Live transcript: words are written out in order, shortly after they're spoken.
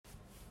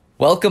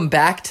Welcome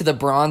back to the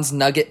Bronze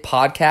Nugget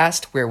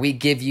Podcast, where we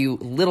give you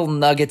little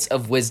nuggets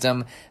of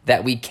wisdom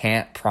that we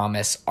can't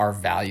promise are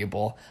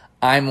valuable.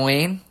 I'm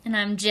Wayne. And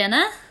I'm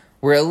Jenna.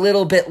 We're a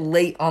little bit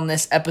late on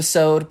this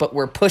episode, but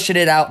we're pushing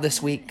it out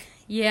this week.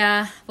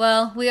 Yeah,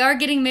 well, we are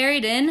getting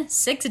married in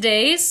 6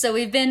 days, so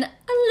we've been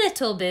a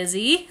little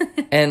busy.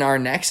 And our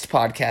next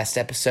podcast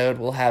episode,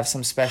 we'll have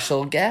some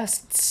special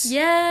guests.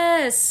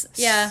 Yes!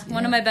 Yeah,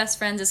 one of my best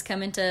friends is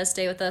coming to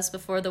stay with us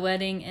before the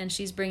wedding, and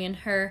she's bringing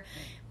her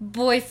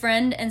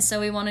boyfriend, and so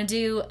we want to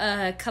do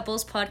a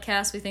couples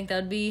podcast. We think that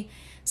would be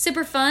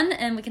super fun,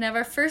 and we can have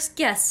our first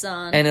guests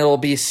on. And it'll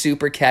be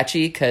super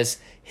catchy, because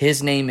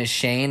his name is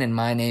Shane, and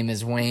my name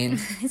is Wayne.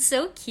 It's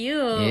so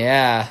cute.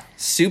 Yeah,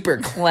 super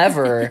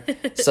clever.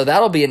 So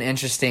that'll be an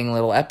interesting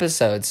little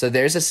episode. So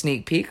there's a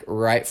sneak peek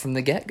right from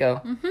the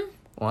get-go. Mm-hmm.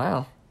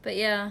 Wow. But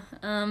yeah,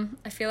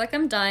 I feel like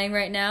I'm dying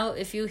right now.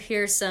 If you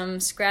hear some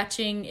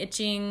scratching,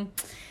 itching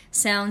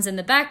sounds in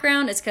the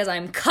background, it's because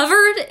I'm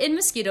covered in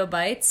mosquito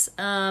bites.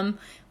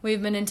 We've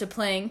been into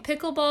playing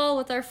pickleball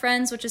with our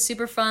friends, which is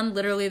super fun.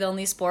 Literally the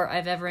only sport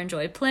I've ever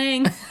enjoyed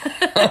playing.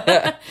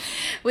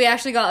 We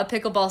actually got a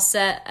pickleball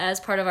set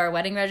as part of our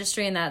wedding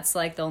registry, and that's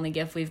like the only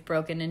gift we've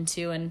broken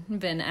into and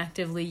been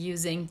actively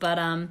using. But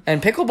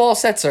and pickleball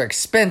sets are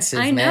expensive,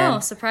 I man. know,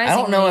 surprisingly.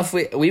 I don't know if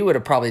we would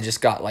have probably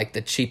just got like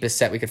the cheapest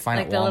set we could find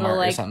like at the Walmart little,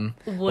 like, or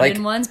something.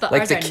 Wooden ones, but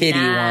like ours the are kiddie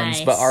nice.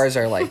 ones, but ours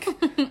are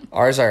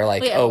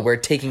like we're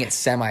taking it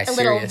semi-serious.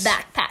 A little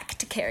backpack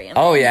to carry them.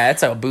 Oh yeah,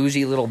 it's a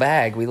bougie little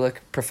bag. We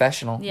look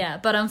professional. Yeah,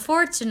 but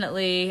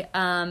unfortunately,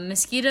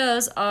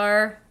 mosquitoes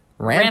are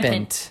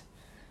Rampant.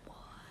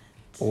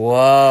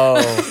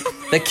 Whoa.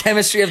 The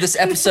chemistry of this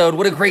episode,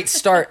 what a great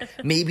start.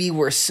 Maybe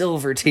we're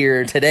silver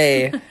tier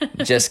today.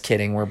 Just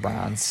kidding, we're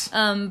bronze.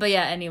 But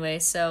yeah, anyway,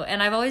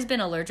 and I've always been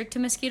allergic to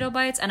mosquito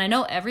bites, and I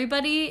know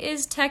everybody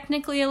is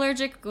technically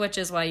allergic, which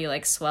is why you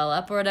like swell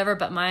up or whatever,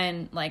 but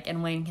mine, like,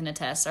 and Wayne can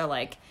attest, are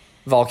like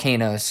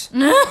volcanoes.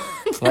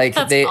 Like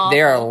they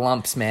are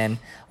lumps, man.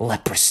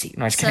 Leprosy.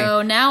 No,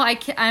 so now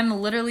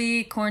I'm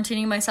literally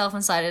quarantining myself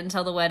inside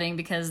until the wedding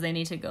because they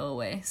need to go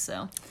away.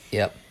 So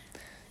yep.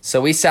 So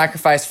we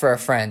sacrificed for our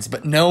friends,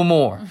 but no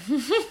more.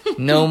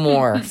 No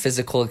more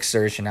physical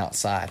exertion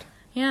outside.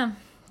 Yeah.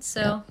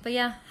 So, yep. But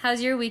yeah,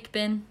 how's your week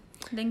been?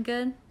 Been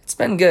good? It's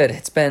been good.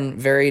 It's been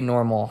very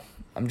normal.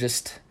 I'm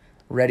just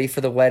ready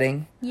for the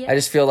wedding. Yep. I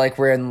just feel like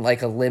we're in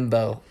like a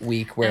limbo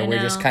week where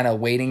we're just kind of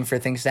waiting for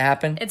things to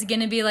happen. It's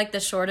going to be like the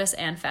shortest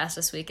and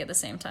fastest week at the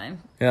same time.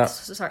 Yeah.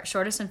 Sorry,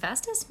 shortest and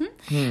fastest?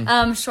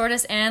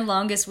 Shortest and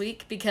longest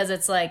week, because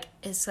it's like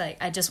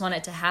I just want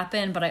it to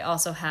happen, but I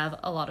also have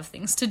a lot of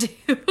things to do.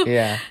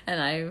 Yeah.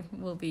 And I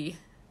will be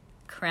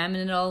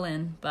cramming it all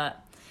in.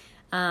 But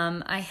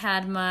I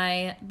had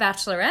my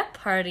bachelorette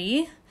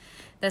party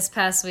this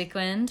past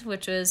weekend,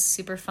 which was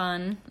super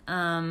fun.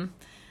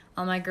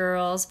 All my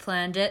girls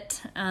planned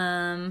it.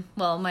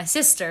 Well, my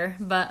sister,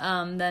 but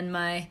then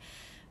my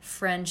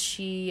friend,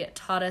 she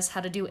taught us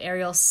how to do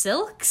aerial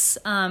silks,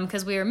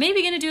 because we were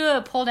maybe going to do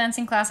a pole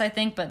dancing class, I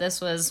think, but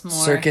this was more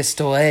Circus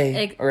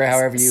Soleil, or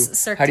however you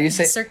how do you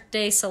say Cirque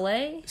du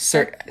Soleil?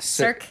 Cirque.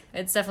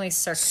 It's definitely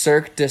Cirque.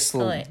 Cirque du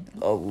Soleil.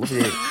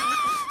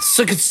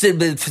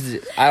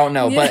 I don't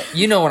know, but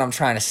you know what I'm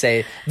trying to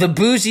say. The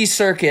bougie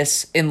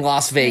circus in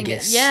Las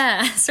Vegas.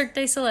 Yeah, Cirque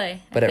du Soleil.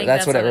 But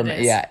that's what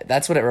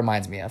it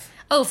reminds me of.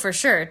 Oh, for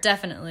sure,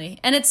 definitely.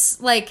 And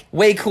it's like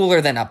way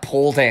cooler than a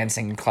pole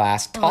dancing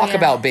class. Talk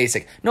about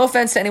basic. No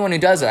offense to anyone who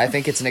does it. I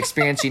think it's an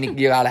experience you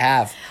gotta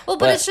have. Well,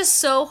 but it's just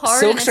so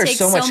hard, and it takes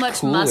so much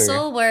cooler.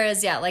 muscle.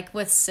 Whereas, yeah, like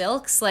with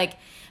silks, like,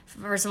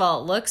 first of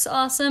all, it looks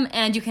awesome,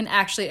 and you can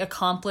actually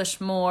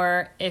accomplish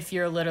more if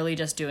you're literally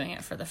just doing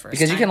it for the first time.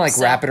 Because you can, like,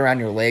 wrap it around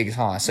your legs,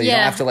 huh? So you don't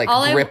have to, like,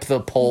 grip the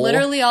pole.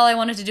 Literally, all I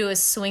wanted to do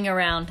was swing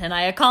around, and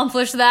I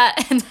accomplished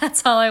that, and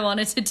that's all I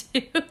wanted to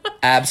do.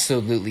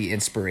 Absolutely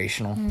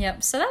inspirational.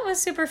 Yep, so that was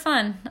super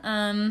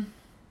fun.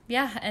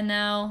 Yeah, and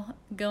now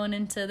going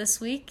into this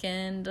week,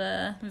 and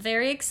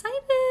very excited.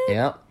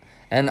 Yep.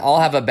 And I'll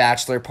have a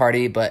bachelor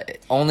party, but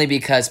only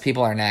because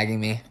people are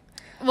nagging me.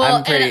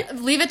 Well,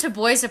 and leave it to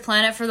boys to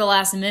plan it for the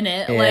last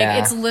minute. Yeah.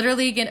 Like, it's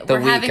literally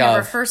we're having a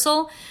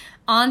rehearsal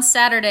on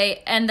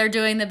Saturday, and they're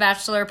doing the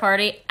bachelor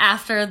party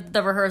after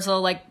the rehearsal,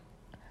 like,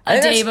 a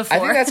day before. I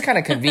think that's kind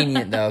of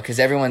convenient, though, because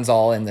everyone's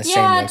all in the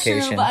same location.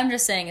 Yeah, true, but I'm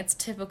just saying it's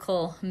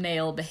typical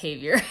male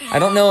behavior. I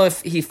don't know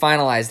if he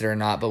finalized it or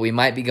not, but we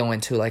might be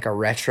going to, like, a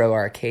retro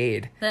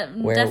arcade. That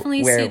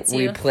definitely suits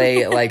you. We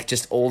play, like,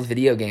 just old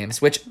video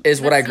games, which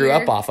is what I grew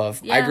up off of.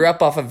 Yeah. I grew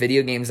up off of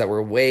video games that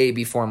were way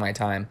before my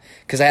time,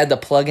 because I had the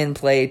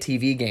plug-and-play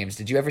TV games.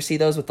 Did you ever see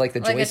those with, like, the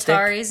joystick?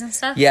 Like Ataris and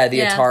stuff? Yeah, the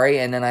Atari,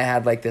 and then I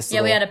had, like, this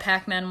we had a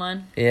Pac-Man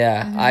one.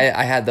 Yeah, mm-hmm.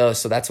 I had those,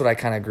 so that's what I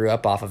kind of grew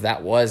up off of.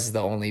 That was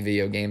the only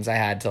video games I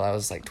had till I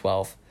was like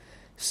 12.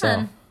 So,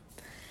 fun.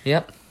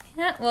 Yep.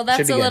 Yeah, well,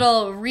 that's a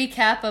little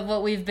recap of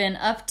what we've been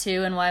up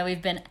to and why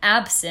we've been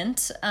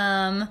absent.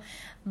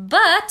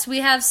 But we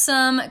have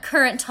some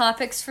current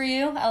topics for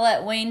you. I'll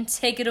let Wayne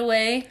take it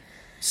away.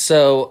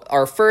 So,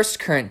 our first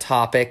current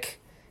topic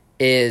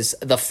is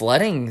the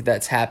flooding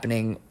that's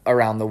happening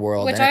around the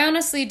world. Which I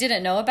honestly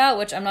didn't know about,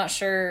 which I'm not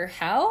sure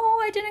how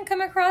I didn't come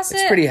across it.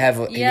 It's pretty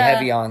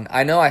heavy on...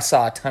 I know I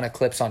saw a ton of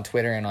clips on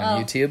Twitter and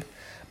on YouTube,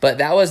 but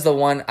that was the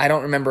one... I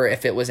don't remember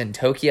if it was in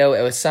Tokyo.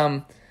 It was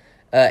some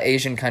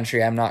Asian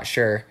country, I'm not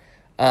sure.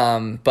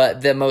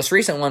 But the most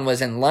recent one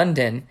was in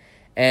London,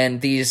 and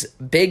these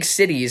big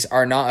cities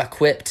are not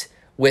equipped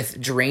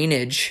with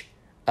drainage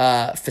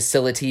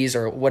facilities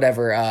or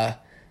whatever...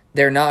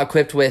 they're not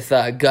equipped with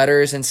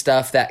gutters and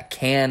stuff that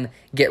can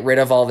get rid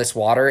of all this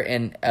water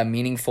in a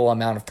meaningful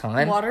amount of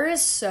time. Water is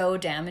so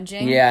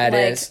damaging. Yeah,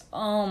 it is.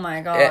 Oh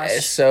my gosh.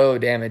 It's so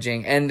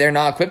damaging. And they're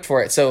not equipped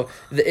for it. So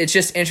it's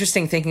just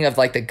interesting thinking of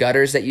like the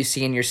gutters that you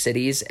see in your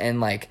cities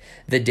and like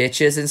the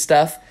ditches and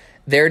stuff.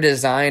 They're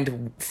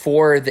designed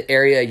for the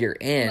area you're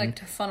in. Like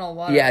to funnel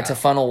water. Yeah, to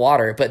funnel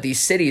water. But these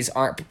cities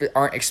aren't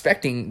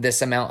expecting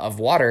this amount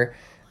of water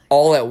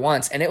all at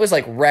once, and it was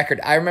like record.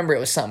 I remember it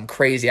was something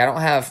crazy.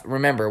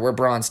 Remember, we're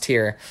bronze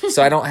tier,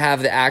 so I don't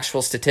have the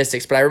actual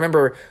statistics, but I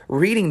remember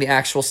reading the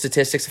actual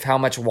statistics of how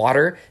much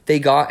water they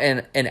got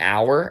in an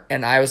hour,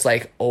 and I was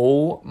like,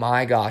 oh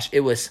my gosh, it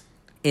was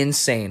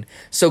insane.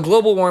 So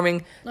global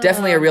warming,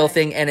 definitely a real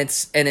thing, and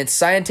it's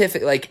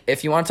scientific. Like,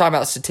 if you want to talk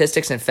about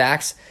statistics and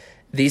facts,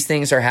 these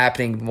things are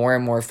happening more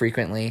and more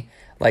frequently,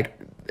 like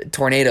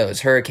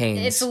tornadoes, hurricanes.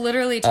 It's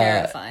literally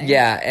terrifying.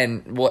 Yeah,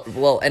 and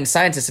and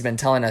scientists have been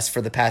telling us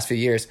for the past few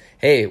years,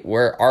 hey,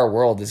 our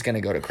world is going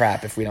to go to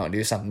crap if we don't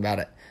do something about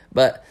it.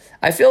 But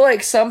I feel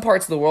like some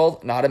parts of the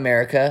world, not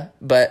America,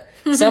 but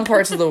some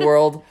parts of the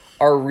world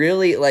are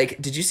really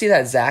like, did you see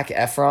that Zac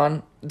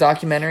Efron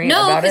documentary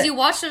about it? No, because you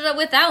watched it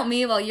without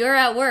me while you were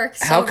at work.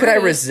 So how could I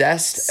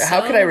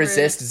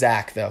resist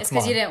Zac, though? It's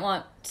because you didn't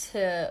want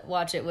to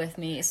watch it with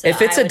me. So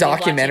if it's a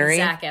documentary,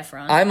 Zac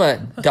Efron. I'm a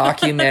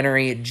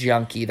documentary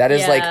junkie. That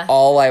is like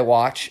all I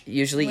watch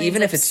usually, Lane's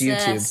even if it's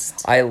obsessed.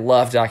 YouTube. I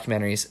love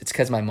documentaries. It's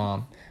because my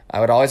mom. I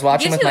would always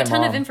watch them with my mom. Gives you a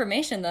ton of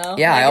information, though.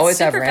 Yeah, I always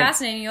have super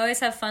fascinating. You always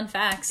have fun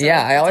facts. So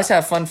yeah, I always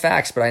have fun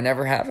facts, but I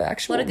never have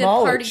actual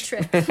knowledge.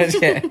 What a good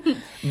party trick.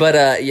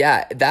 But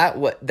yeah,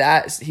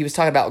 that he was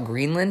talking about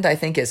Greenland. I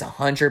think is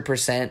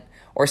 100%,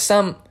 or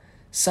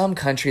some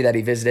country that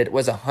he visited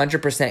was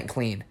 100%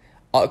 clean.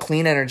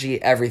 Clean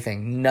energy,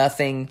 everything,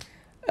 nothing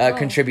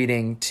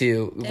contributing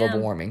to global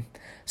warming.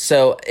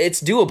 So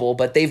it's doable,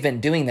 but they've been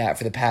doing that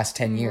for the past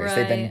 10 years. Right.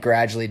 They've been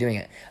gradually doing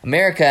it.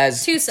 America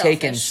has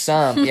taken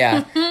some,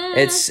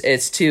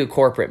 it's too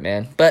corporate,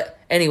 man. But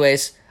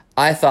anyways,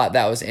 I thought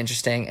that was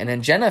interesting. And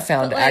then Jenna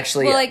found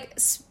actually...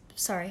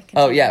 sorry. Continue.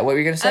 Oh, yeah, what were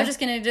you going to say? I was just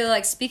going to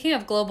do, speaking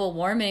of global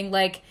warming,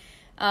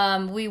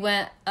 we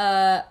went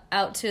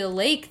out to a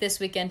lake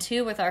this weekend,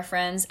 too, with our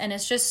friends, and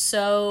it's just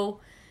so...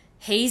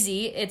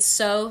 hazy. It's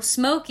so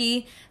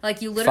smoky.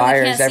 Like, you literally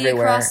fires can't see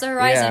everywhere. Across the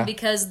horizon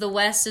because the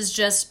west is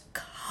just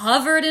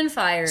covered in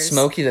fires.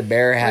 Smokey the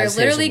Bear has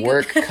his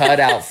work cut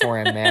out for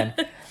him, man.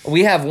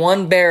 We have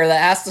one bear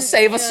that has to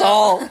save us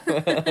all. No,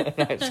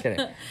 just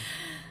kidding.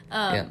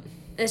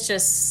 It's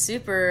just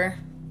super...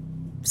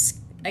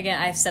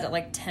 Again, I've said it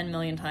like 10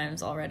 million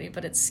times already,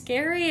 but it's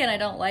scary and I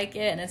don't like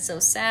it and it's so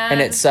sad.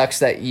 And it sucks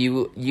that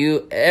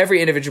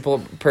every individual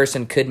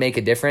person could make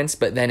a difference,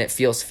 but then it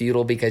feels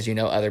futile because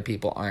other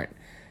people aren't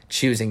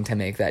choosing to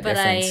make that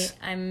difference.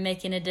 But I'm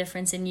making a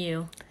difference in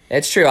you.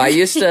 It's true. I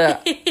used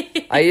to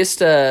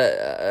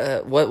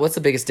what's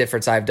the biggest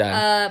difference I've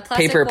done?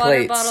 Paper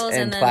plates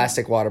and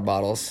plastic water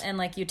bottles.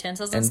 And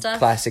utensils and stuff.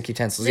 Plastic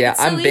utensils. Yeah,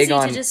 I'm big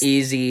on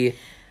easy...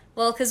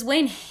 Well, because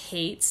Wayne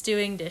hates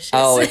doing dishes.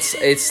 Oh,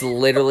 it's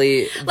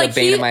literally the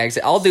bane of my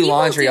existence. I'll do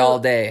laundry all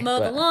day. Mow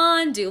the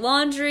lawn, do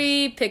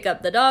laundry, pick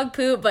up the dog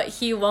poop, but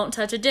he won't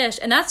touch a dish.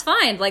 And that's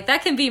fine.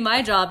 That can be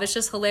my job. It's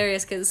just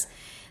hilarious because...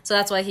 So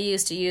that's why he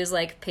used to use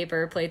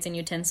paper plates and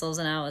utensils,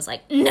 and I was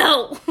like,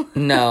 no!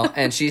 No,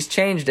 and she's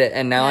changed it,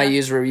 and now I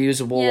use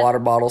reusable water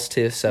bottles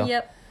too, so...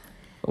 Yep.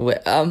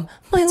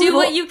 Do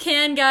what you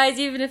can, guys,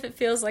 even if it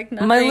feels like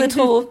nothing. My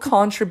little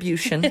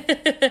contribution.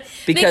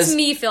 Because makes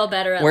me feel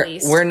better, at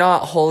least. We're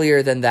not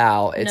holier than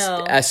thou. It's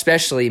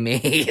especially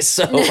me.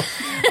 So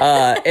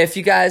if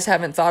you guys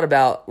haven't thought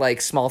about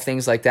small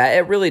things like that,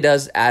 it really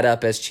does add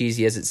up, as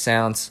cheesy as it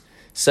sounds.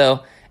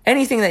 So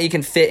anything that you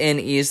can fit in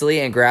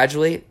easily and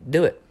gradually,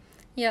 do it.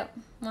 Yep,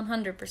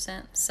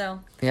 100%. So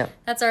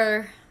that's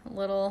our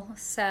little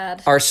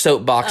sad... Our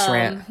soapbox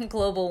rant.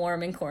 Global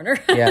warming corner.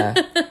 Yeah.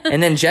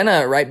 And then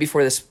Jenna, right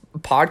before this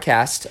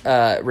podcast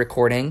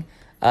recording,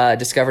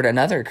 discovered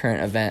another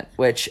current event,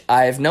 which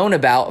I've known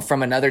about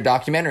from another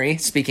documentary,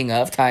 speaking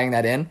of, tying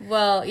that in.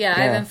 Well,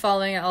 I've been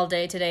following it all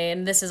day today,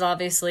 and this is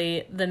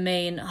obviously the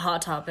main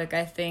hot topic,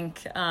 I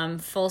think.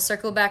 Full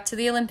circle back to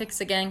the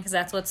Olympics again, because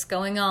that's what's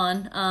going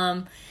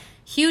on.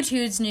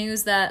 Huge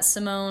news that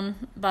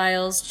Simone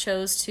Biles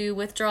chose to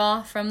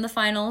withdraw from the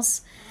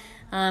finals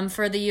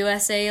for the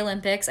USA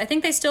Olympics. I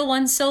think they still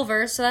won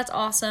silver, so that's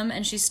awesome.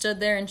 And she stood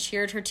there and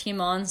cheered her team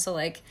on. So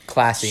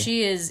classy.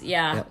 She is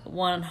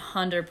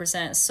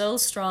 100% so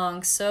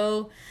strong.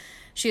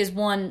 She has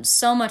won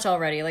so much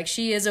already.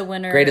 She is a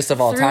winner. Greatest of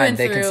all time.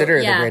 They consider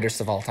her the greatest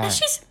of all time. And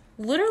she's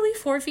literally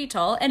 4 feet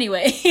tall.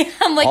 Anyway,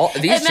 I'm like,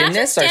 these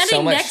gymnasts are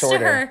so much shorter.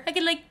 To her. I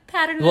could like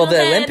pat her. Well, the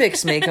head.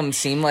 Olympics make them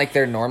seem like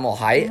thir normal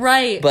height,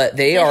 right? But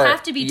they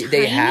have to be tiny.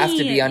 They have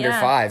to be under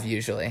 5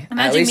 usually. Imagine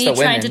at least me the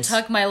trying women's. to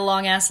tuck my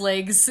long ass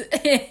legs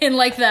in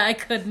like that. I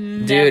could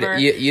never.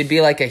 Dude, you'd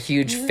be like a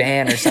huge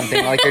fan or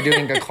something. Like you're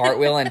doing a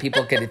cartwheel and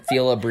people could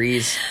feel a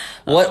breeze.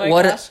 What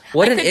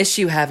an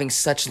issue having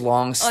such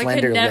long, slender legs.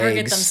 I could never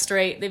get them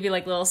straight. They'd be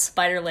like little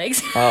spider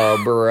legs.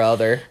 Oh,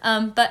 brother.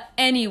 But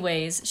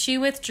anyways, she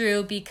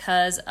withdrew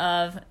because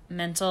of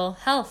mental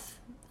health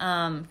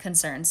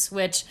concerns,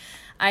 which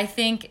I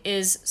think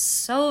is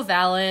so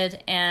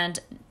valid, and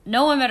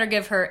no one better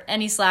give her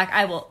any slack.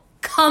 I will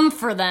come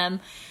for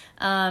them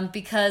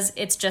because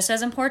it's just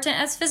as important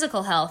as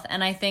physical health.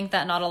 And I think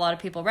that not a lot of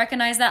people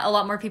recognize that. A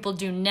lot more people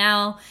do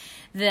now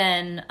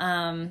than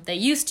they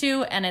used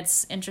to. And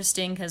it's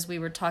interesting because we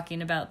were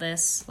talking about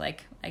this,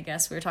 like, I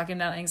guess we were talking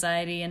about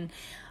anxiety and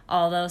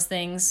all those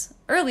things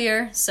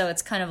earlier. So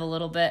it's kind of a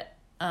little bit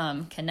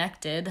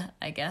connected,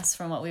 I guess,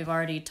 from what we've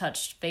already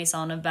touched base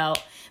on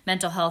about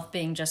mental health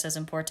being just as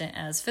important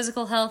as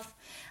physical health.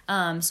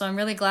 So I'm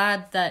really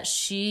glad that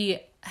she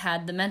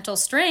had the mental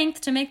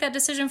strength to make that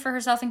decision for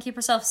herself and keep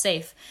herself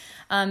safe.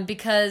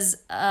 Because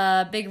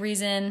a big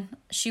reason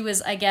she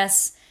was, I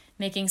guess,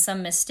 making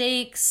some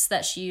mistakes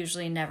that she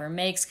usually never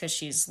makes because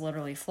she's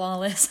literally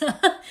flawless.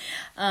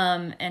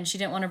 And she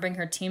didn't want to bring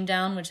her team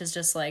down, which is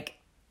just like,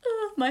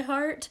 my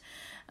heart.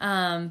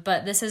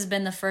 But this has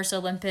been the first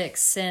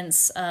Olympics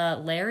since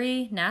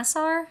Larry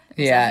Nassar.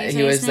 Yeah,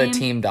 he was the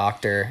team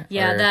doctor.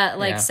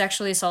 Yeah,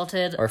 sexually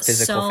assaulted or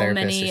physical so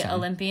many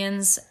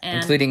Olympians,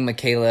 including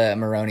Michaela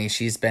Maroney.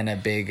 She's been a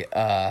big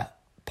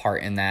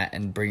part in that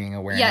and bringing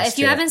awareness. Yeah, if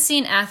you haven't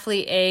seen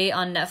Athlete A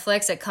on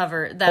Netflix, it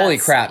covered that. Holy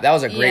crap, that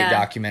was a great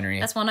documentary.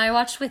 That's one I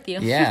watched with you.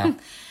 Yeah.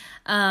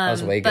 That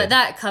was way good. But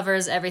that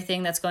covers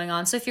everything that's going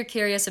on. So if you're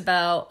curious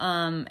about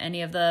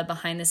any of the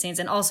behind the scenes,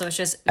 and also it's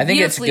just I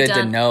think it's good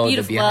to know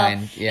the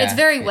behind. It's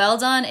very well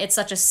done. It's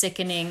such a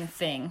sickening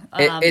thing.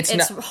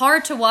 It's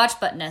hard to watch,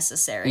 but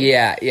necessary.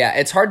 Yeah,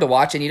 it's hard to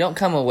watch, and you don't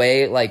come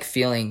away like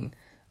feeling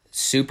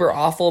super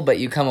awful, but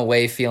you come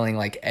away feeling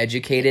like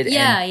educated.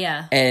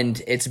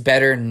 And it's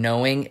better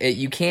knowing it.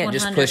 You can't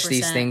just push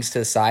these things to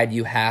the side.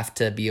 You have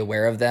to be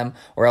aware of them,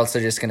 or else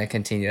they're just going to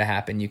continue to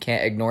happen. You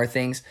can't ignore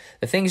things.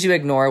 The things you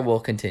ignore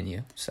will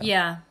continue.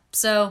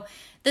 So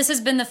this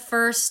has been the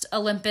first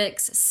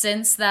Olympics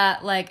since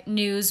that like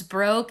news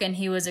broke and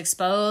he was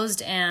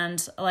exposed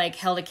and like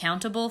held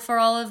accountable for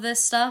all of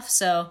this stuff.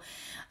 So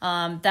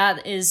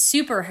that is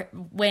super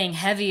weighing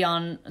heavy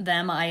on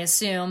them, I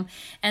assume.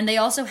 And they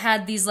also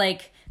had these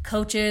like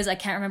coaches, I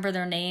can't remember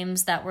their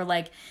names, that were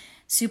like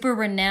super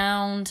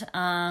renowned.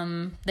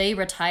 They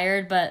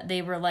retired, but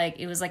they were like,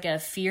 it was like a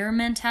fear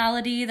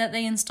mentality that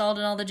they installed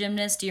in all the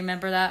gymnasts. Do you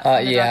remember that?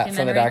 From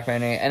the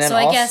documentary. And then so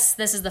I guess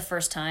this is the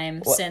first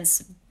time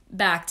since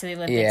back to the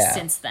Olympics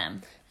since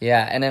then.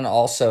 Yeah, and then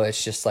also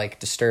it's just like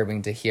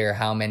disturbing to hear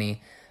how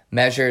many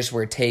measures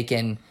were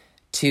taken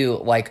to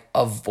like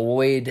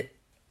avoid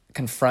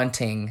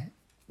confronting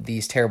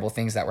these terrible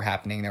things that were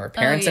happening. There were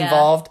parents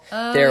involved.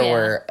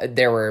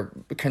 There were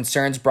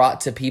concerns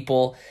brought to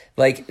people.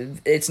 Like,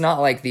 it's not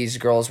like these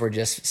girls were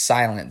just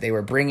silent. They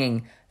were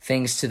bringing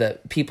things to the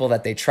people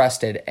that they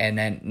trusted, and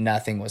then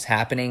nothing was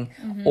happening,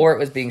 or it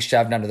was being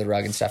shoved under the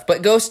rug and stuff.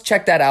 But go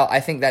check that out. I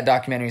think that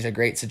documentary is a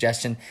great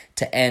suggestion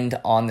to end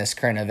on this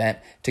current event,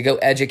 to go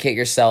educate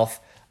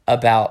yourself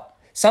about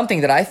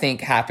something that I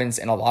think happens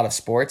in a lot of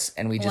sports,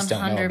 and we just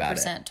don't know about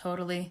it. 100%,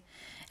 totally.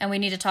 And we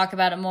need to talk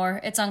about it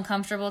more. It's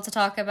uncomfortable to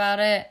talk about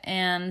it,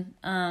 and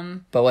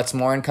but what's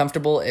more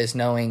uncomfortable is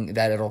knowing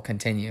that it'll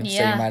continue. So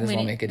you might as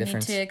well make a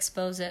difference. We need to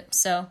expose it.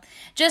 So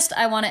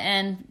I want to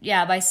end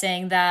by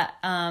saying that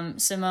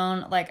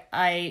Simone, like,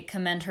 I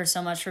commend her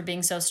so much for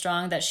being so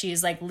strong that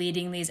she's like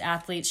leading these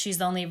athletes. She's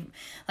the only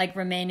like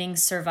remaining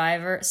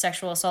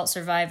sexual assault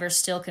survivor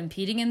still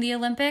competing in the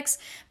Olympics.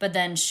 But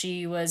then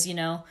she was,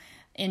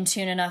 in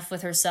tune enough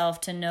with herself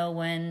to know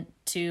when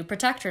to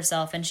protect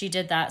herself, and she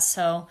did that.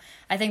 So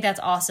I think that's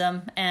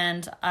awesome,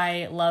 and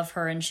I love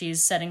her, and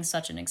she's setting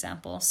such an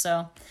example.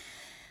 So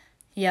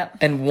yep.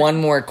 And one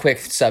more quick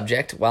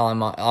subject while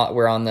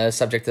we're on the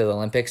subject of the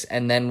Olympics,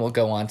 and then we'll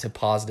go on to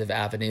positive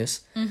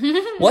avenues.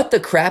 What the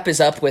crap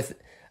is up with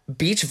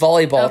beach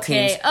volleyball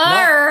teams?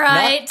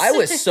 I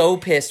was so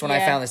pissed when I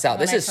found this out.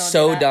 This is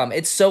so dumb.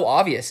 It's so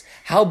obvious.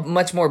 How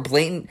much more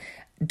blatant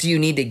do you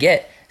need to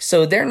get?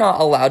 So they're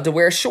not allowed to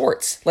wear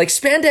shorts. Like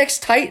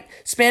tight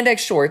spandex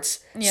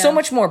shorts, so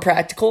much more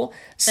practical.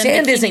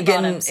 Sand isn't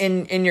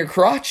getting in your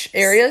crotch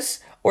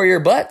areas or your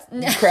butt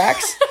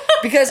cracks.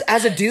 Because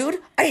as a dude,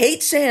 I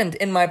hate sand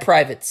in my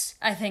privates.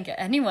 I think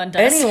anyone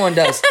does.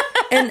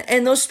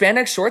 And those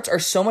spandex shorts are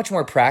so much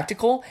more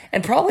practical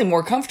and probably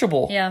more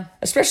comfortable. Yeah.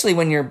 Especially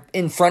when you're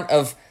in front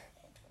of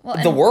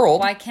the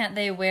world. Why can't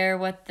they wear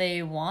what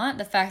they want?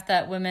 The fact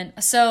that women...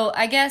 So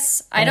I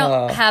guess I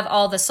don't have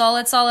all the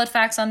solid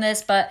facts on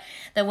this, but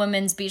the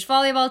women's beach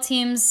volleyball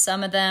teams,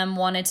 some of them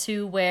wanted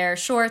to wear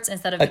shorts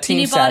instead of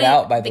bikini bottoms.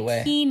 Out, by the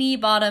way. Bikini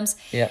bottoms.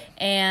 Yeah.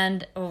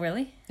 And... Oh,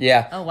 really?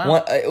 Yeah. Oh,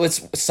 wow. It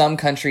was some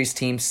countries'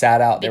 teams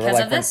sat out. They Because were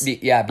like, of this?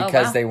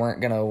 because wow. they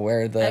weren't gonna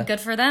wear the. Good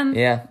for them.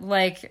 Yeah.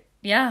 Like,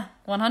 yeah,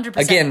 100%.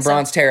 Again,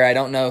 Bronze Terror. I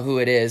don't know who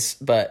it is,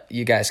 but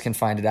you guys can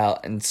find it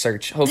out and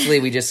search.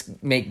 Hopefully, we just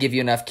give you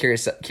enough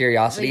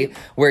curiosity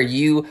where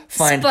you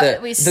find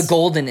the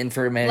golden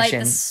information.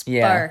 Light the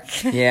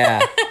spark. Yeah.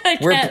 I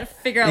can't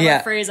figure out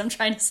what phrase I'm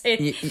trying to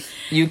say.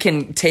 You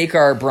can take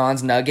our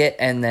bronze nugget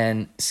and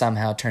then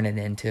somehow turn it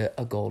into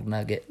a gold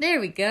nugget. There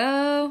we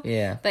go.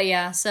 Yeah. But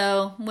yeah,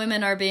 so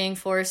women are being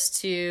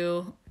forced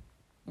to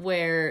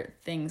wear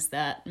things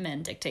that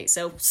men dictate.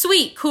 So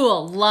sweet,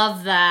 cool,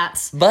 love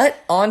that.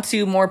 But on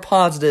to more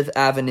positive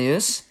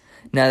avenues.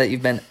 Now that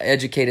you've been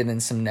educated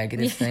in some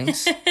negative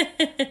things,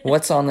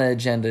 what's on the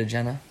agenda,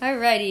 Jenna?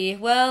 Alrighty,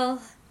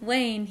 well,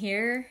 Wayne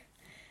here.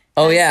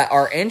 Oh yeah,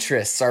 our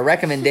interests, our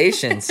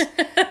recommendations.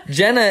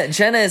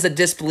 Jenna is a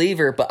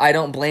disbeliever, but I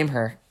don't blame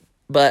her.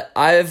 But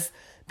I've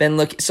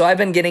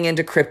been getting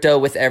into crypto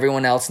with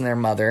everyone else and their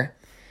mother.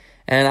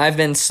 And I've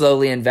been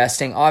slowly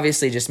investing,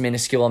 obviously just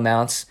minuscule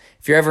amounts.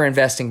 If you're ever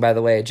investing, by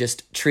the way,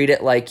 just treat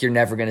it like you're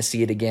never going to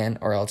see it again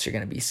or else you're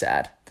going to be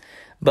sad.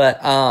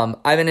 But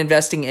I've been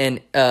investing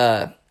in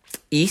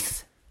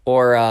ETH,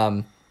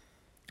 or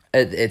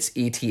it's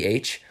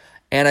ETH.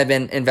 And I've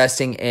been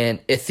investing in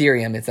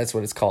Ethereum, if that's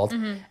what it's called.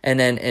 Mm-hmm. And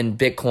then in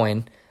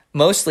Bitcoin,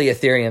 mostly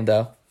Ethereum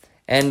though.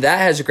 And that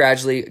has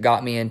gradually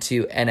got me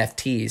into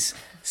NFTs,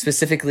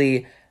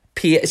 specifically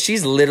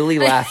she's literally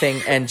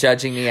laughing and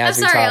judging me as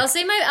we talk. I'm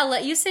sorry. I'll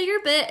let you say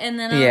your bit and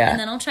then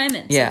I'll chime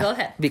in. So go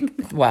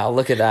ahead. Wow,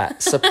 look at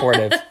that.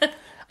 Supportive.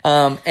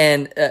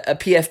 And a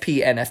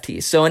PFP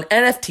NFT. So an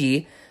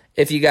NFT,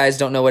 if you guys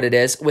don't know what it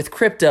is, with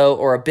crypto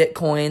or a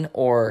Bitcoin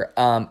or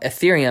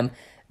Ethereum,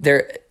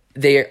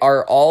 they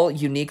are all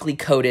uniquely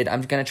coded.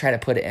 I'm going to try to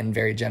put it in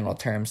very general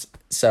terms.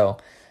 So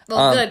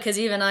good, because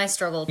even I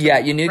struggle to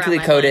uniquely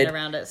wrap my coded mind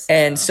around it.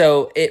 And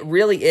so it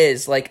really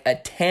is like a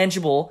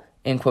tangible,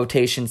 in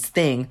quotations,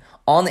 thing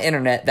on the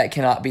internet that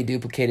cannot be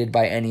duplicated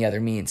by any other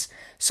means.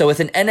 So with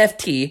an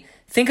NFT,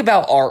 think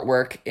about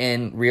artwork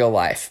in real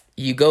life.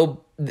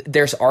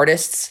 There's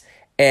artists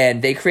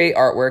and they create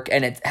artwork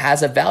and it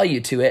has a value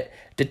to it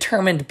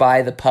determined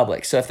by the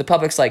public. So if the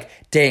public's like,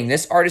 dang,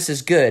 this artist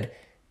is good,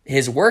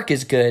 his work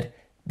is good,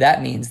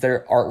 that means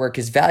their artwork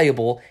is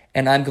valuable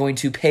and I'm going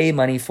to pay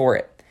money for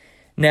it.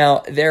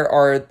 Now, there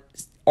are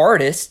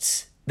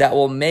artists that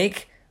will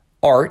make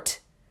art,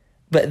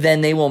 but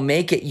then they will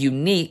make it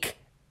unique.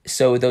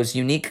 So those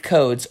unique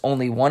codes,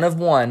 only one of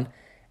one,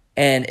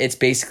 and it's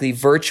basically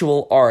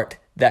virtual art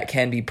that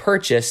can be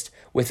purchased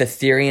with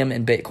Ethereum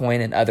and Bitcoin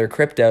and other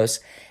cryptos.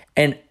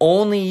 And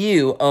only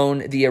you own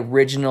the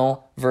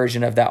original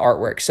version of that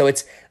artwork. So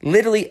it's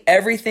literally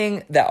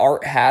everything that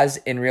art has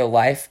in real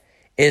life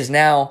is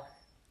now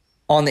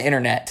on the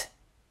internet.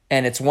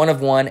 And it's one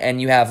of one,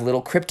 and you have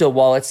little crypto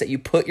wallets that you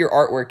put your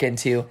artwork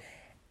into,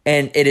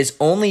 and it is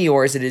only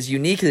yours, it is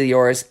uniquely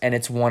yours, and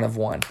it's one of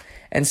one.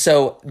 And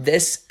so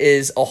this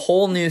is a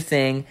whole new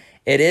thing.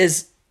 It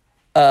is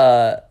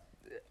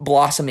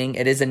blossoming.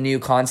 It is a new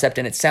concept,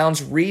 and it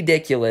sounds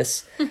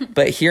ridiculous,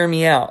 but hear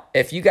me out.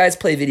 If you guys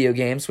play video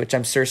games, which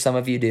I'm sure some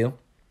of you do,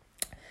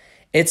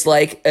 it's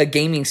like a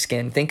gaming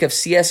skin. Think of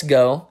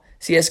CSGO.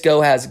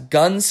 CSGO has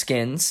gun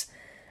skins,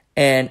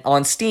 and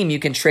on Steam, you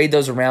can trade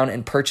those around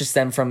and purchase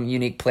them from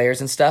unique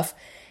players and stuff.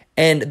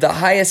 And the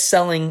highest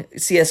selling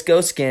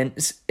CSGO skin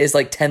is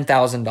like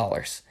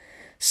 $10,000.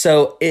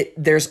 So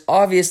there's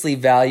obviously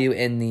value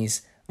in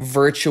these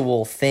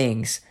virtual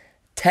things.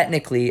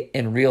 Technically,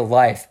 in real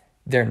life,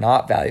 they're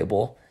not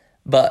valuable,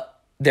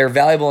 but they're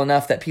valuable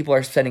enough that people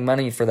are spending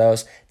money for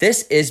those.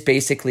 This is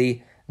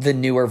basically the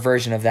newer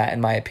version of that,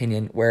 in my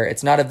opinion, where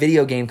it's not a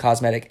video game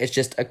cosmetic, it's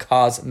just a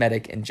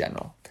cosmetic in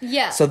general.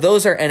 Yeah. So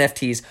those are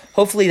NFTs.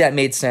 Hopefully that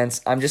made sense.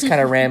 I'm just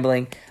kind of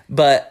rambling,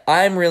 but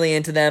I'm really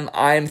into them.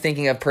 I'm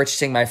thinking of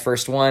purchasing my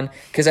first one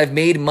because I've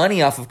made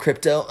money off of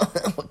crypto.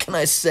 What can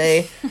I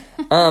say?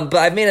 But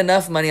I've made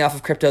enough money off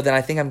of crypto that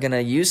I think I'm going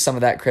to use some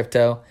of that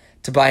crypto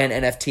to buy an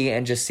NFT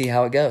and just see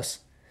how it goes.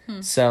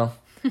 So,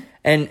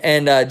 and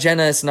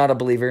Jenna is not a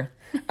believer.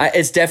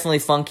 It's definitely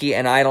funky,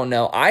 and I don't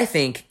know. I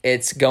think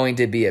it's going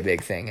to be a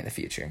big thing in the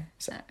future.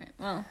 So,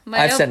 well,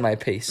 I've said my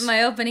piece.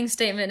 My opening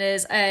statement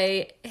is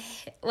I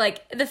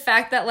like the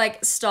fact that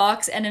like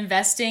stocks and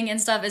investing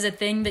and stuff is a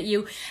thing that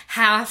you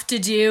have to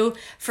do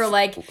for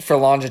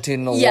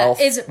longitudinal wealth.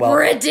 Yeah, it's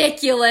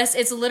ridiculous.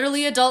 It's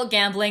literally adult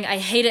gambling. I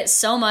hate it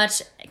so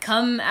much.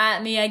 Come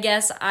at me, I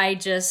guess.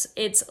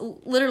 It's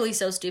literally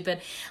so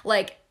stupid.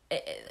 Like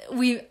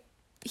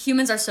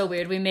humans are so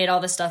weird. We made all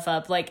this stuff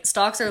up. Like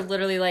stocks are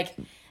literally like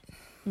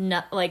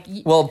not like.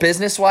 Well,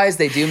 business wise,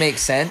 they do make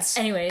sense.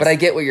 Anyways, but I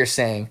get what you're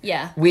saying.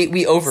 Yeah, we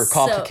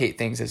overcomplicate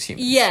things as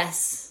humans.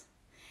 Yes,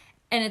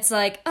 and it's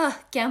like,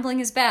 gambling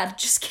is bad.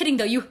 Just kidding,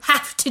 though. You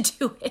have to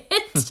do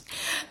it.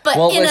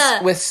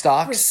 But with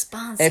stocks,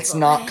 it's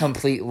not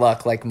complete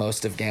luck like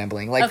most of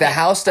gambling. Like the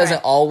house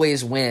doesn't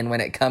always win when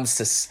it comes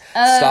to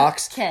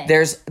stocks. Okay.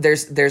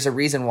 There's a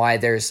reason why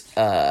there's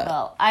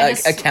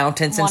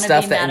accountants and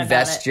stuff that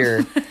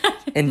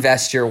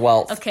invest your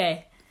wealth.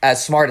 Okay.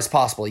 as smart as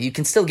possible. You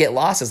can still get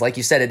losses. Like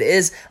you said, it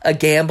is a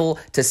gamble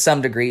to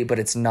some degree, but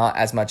it's not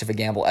as much of a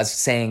gamble as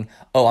saying,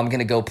 oh, I'm going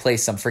to go play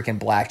some freaking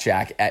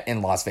blackjack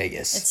in Las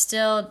Vegas. It's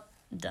still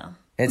dumb.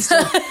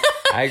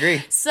 I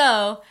agree.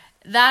 So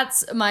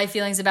that's my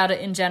feelings about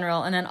it in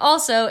general. And then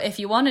also, if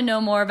you want to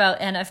know more about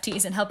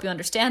NFTs and help you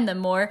understand them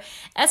more,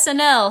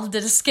 SNL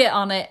did a skit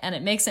on it, and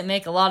it makes it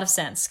make a lot of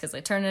sense because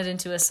they turn it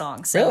into a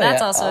song. So really?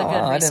 That's also a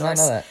good resource. I did not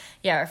know that.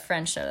 Yeah, our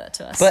friend showed that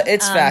to us. But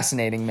it's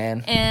fascinating,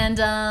 man. And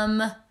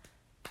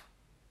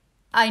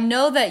I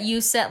know that you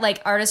said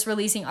like artists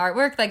releasing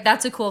artwork, like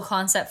that's a cool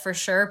concept for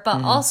sure.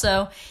 But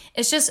also,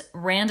 it's just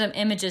random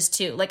images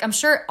too. Like I'm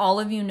sure all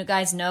of you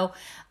guys know,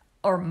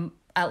 or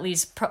at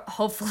least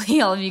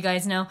hopefully all of you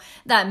guys know,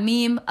 that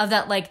meme of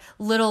that like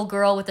little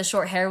girl with the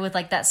short hair with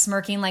like that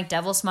smirking like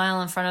devil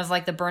smile in front of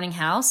like the burning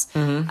house.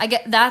 I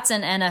get that's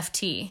an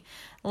NFT.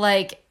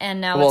 Like,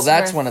 and now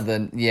that's one of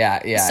the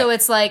yeah. So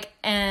it's like,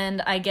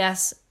 and I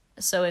guess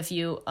so if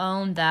you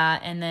own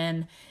that and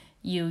then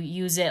you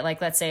use it, like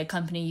let's say a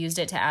company used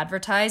it to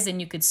advertise, then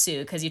you could sue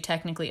because you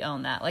technically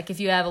own that. Like if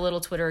you have a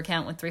little Twitter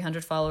account with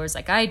 300 followers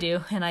like I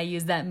do and I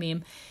use that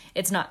meme,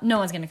 no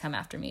one's going to come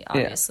after me,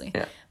 obviously.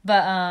 Yeah.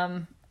 But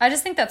I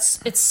just think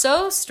it's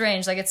so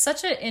strange. Like it's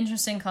such an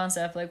interesting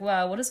concept. Like,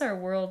 wow, what does our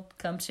world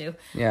come to?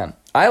 Yeah.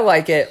 I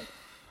like it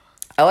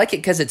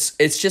because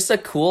it's just a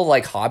cool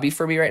like hobby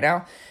for me right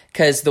now.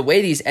 Because the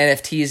way these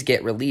NFTs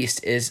get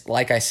released is,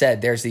 like I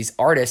said, there's these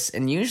artists,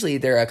 and usually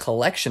they're a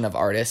collection of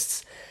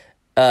artists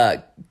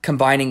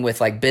combining with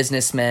like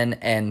businessmen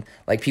and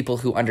like people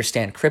who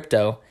understand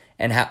crypto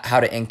and how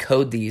to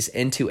encode these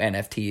into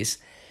NFTs.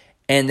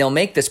 And they'll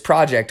make this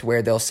project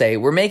where they'll say,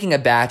 we're making a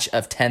batch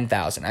of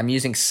 10,000. I'm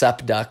using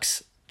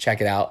Supducks. Check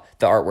it out.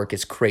 The artwork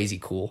is crazy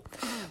cool.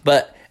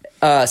 But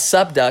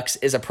Supducks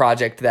is a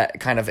project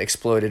that kind of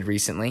exploded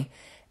recently.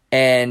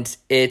 And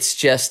it's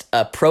just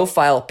a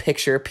profile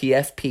picture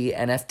PFP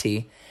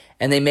NFT.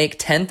 And they make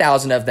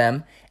 10,000 of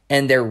them,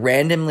 and they're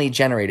randomly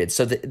generated.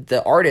 So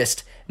the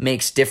artist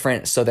makes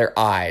different, so their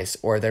eyes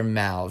or their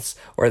mouths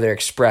or their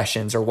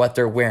expressions or what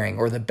they're wearing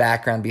or the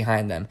background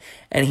behind them.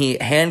 And he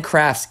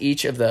handcrafts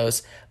each of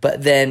those,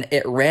 but then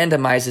it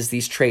randomizes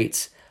these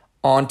traits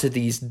onto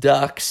these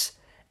ducks,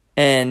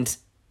 and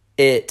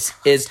it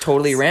is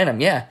totally random.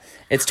 Yeah,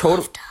 it's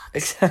total.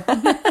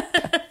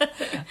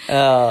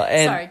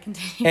 Sorry,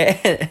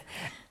 continue.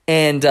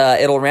 And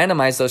it'll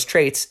randomize those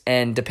traits,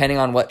 and depending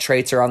on what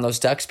traits are on those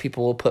ducks,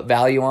 people will put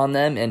value on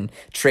them and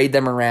trade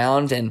them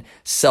around and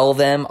sell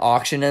them,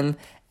 auction them.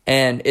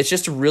 And it's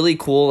just really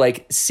cool,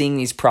 like, seeing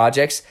these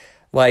projects.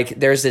 Like,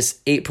 there's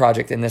this 8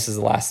 project, and this is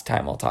the last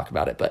time I'll talk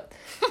about it, but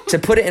to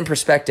put it in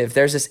perspective,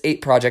 there's this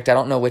 8 project. I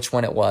don't know which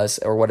one it was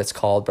or what it's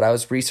called, but I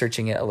was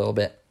researching it a little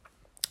bit.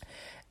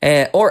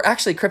 Or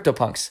actually,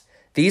 CryptoPunks.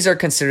 These are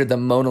considered the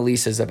Mona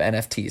Lisas of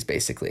NFTs,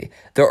 basically.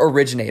 They're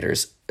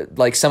originators.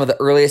 Like some of the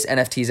earliest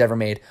NFTs ever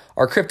made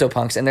are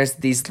CryptoPunks, and there's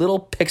these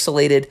little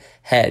pixelated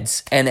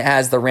heads, and it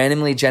has the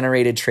randomly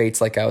generated traits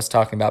like I was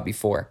talking about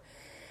before.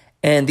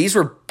 And these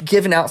were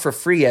given out for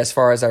free as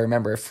far as I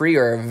remember. Free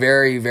or a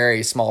very,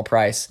 very small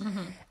price.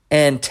 Mm-hmm.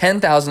 And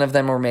 10,000 of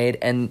them were made,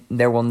 and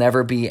there will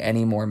never be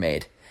any more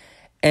made.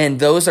 And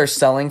those are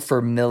selling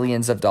for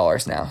millions of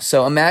dollars now.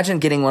 So imagine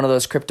getting one of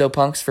those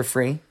CryptoPunks for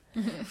free.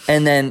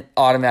 And then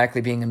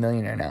automatically being a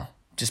millionaire now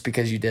just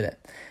because you did it.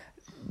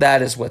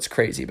 That is what's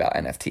crazy about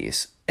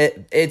NFTs.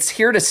 It's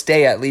here to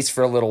stay, at least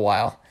for a little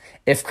while,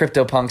 if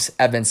CryptoPunks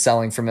have been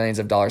selling for millions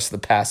of dollars for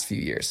the past few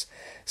years.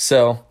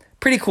 So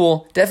pretty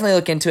cool. Definitely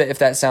look into it if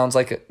that sounds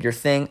like your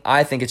thing.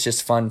 I think it's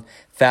just fun,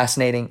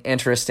 fascinating,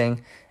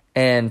 interesting,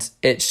 and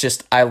it's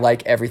just, I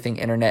like everything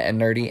internet and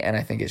nerdy, and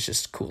I think it's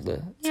just cool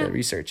to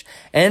research.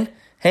 And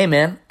hey,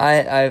 man,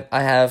 I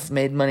have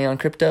made money on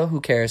crypto. Who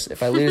cares?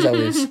 If I lose, I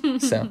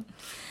lose. So,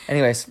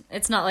 anyways.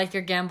 It's not like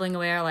you're gambling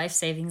away our life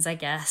savings, I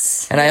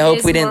guess. And I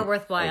hope we didn't. More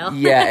worthwhile.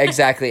 Yeah,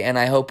 exactly. And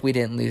I hope we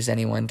didn't lose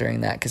anyone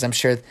during that, because I'm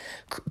sure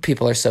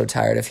people are so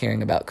tired of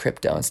hearing about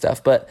crypto and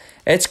stuff. But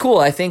it's cool.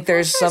 I think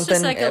there's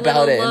something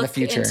about it in the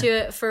future. Into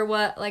it for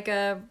what like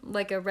a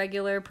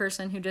regular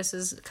person who just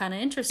is kind of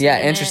interested. Yeah,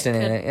 interested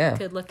in it. Yeah,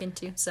 could look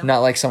into. So not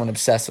like someone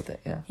obsessed with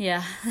it. Yeah.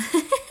 Yeah.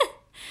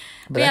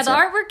 But yeah, the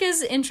artwork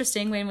is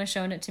interesting. Wayne was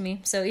showing it to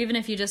me. So even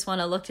if you just want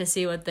to look to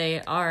see what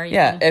they are.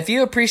 If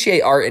you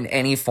appreciate art in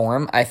any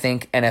form, I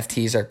think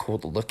NFTs are cool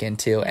to look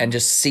into and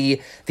just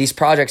see these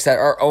projects that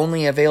are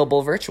only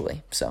available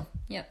virtually. So.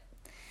 Yep.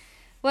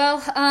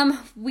 Well,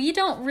 we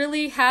don't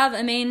really have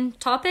a main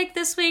topic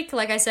this week.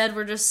 Like I said,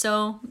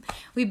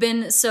 we've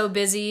been so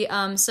busy.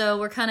 So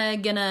we're kind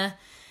of going to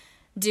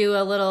do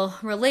a little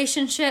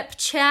relationship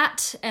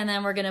chat, and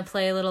then we're going to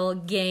play a little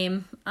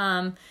game.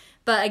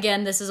 But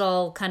again, this is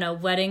all kind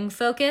of wedding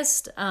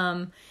focused.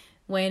 Wayne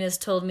has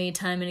told me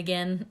time and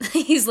again,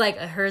 he's like,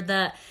 I heard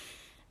that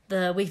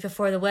the week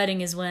before the wedding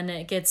is when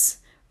it gets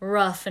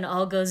rough and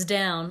all goes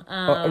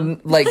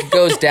down. Like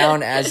goes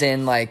down as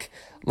in like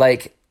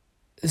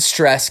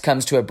stress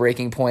comes to a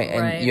breaking point,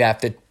 and you have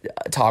to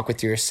talk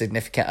with your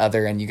significant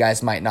other, and you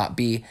guys might not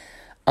be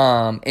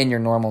in your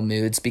normal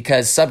moods,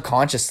 because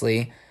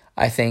subconsciously,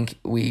 I think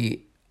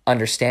we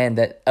understand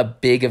that a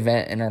big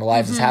event in our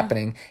lives is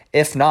happening,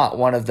 if not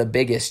one of the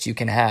biggest you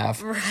can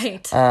have.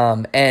 Right.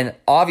 And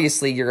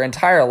obviously your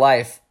entire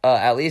life,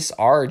 at least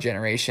our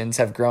generations,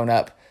 have grown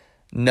up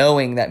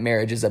knowing that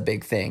marriage is a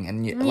big thing,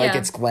 and like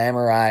it's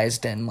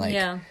glamorized and like,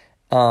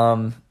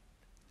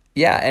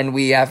 and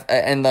we have,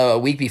 and the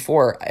week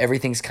before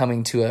everything's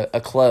coming to a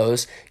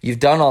close, you've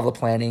done all the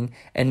planning,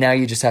 and now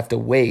you just have to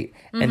wait,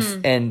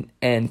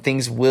 and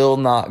things will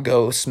not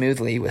go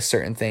smoothly with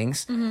certain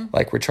things.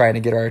 Like we're trying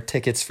to get our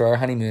tickets for our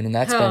honeymoon, and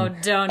that's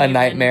been a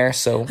nightmare.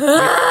 So we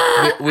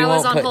I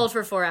was on hold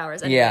for 4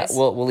 hours. Anyways. Yeah,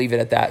 we'll leave it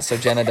at that, so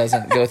Jenna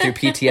doesn't go through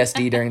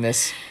PTSD during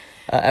this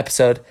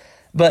episode.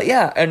 But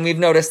yeah, and we've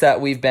noticed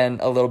that we've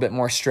been a little bit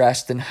more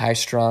stressed and high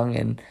strung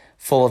and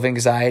full of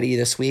anxiety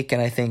this week,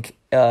 and I think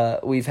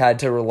we've had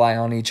to rely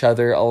on each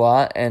other a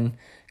lot and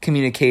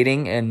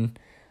communicating and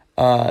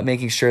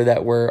making sure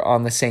that we're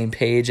on the same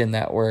page and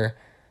that we're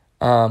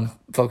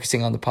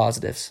focusing on the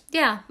positives.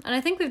 Yeah, and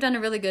I think we've done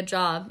a really good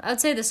job. I would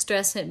say the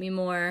stress hit me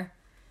more,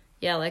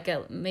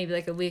 maybe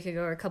like a week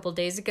ago or a couple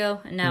days ago,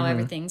 and now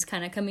everything's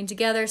kind of coming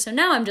together. So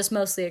now I'm just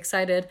mostly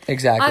excited.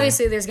 Exactly.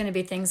 Obviously, there's going to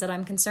be things that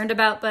I'm concerned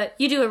about, but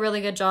you do a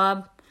really good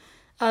job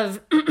of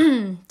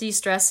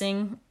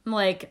de-stressing,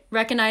 like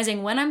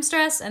recognizing when I'm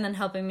stressed and then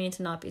helping me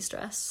to not be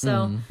stressed.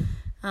 So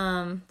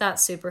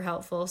that's super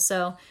helpful.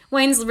 So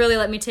Wayne's really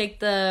let me take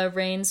the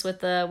reins with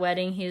the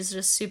wedding. He's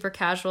just super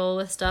casual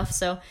with stuff.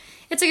 So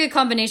it's a good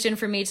combination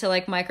for me to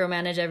like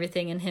micromanage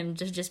everything and him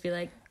to just be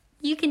like,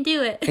 you can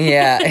do it.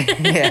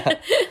 Yeah.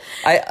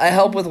 I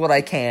help with what I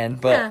can,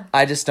 but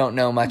I just don't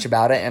know much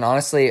about it. And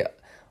honestly,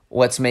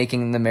 what's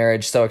making the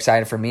marriage so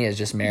exciting for me is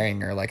just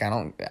marrying her. Like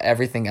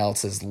everything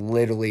else is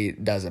literally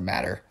doesn't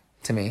matter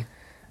to me.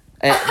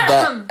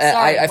 But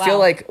I feel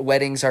like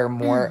weddings are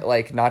more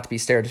like, not to be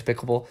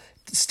stereotypical,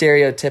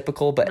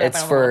 but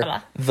it's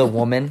for the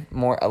woman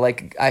more.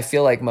 Like I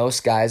feel like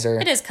most guys are.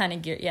 It is kind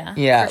of geared,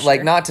 yeah.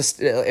 Like sure. Not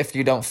to if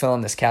you don't fill in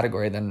this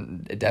category,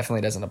 then it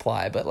definitely doesn't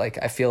apply. But like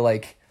I feel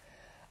like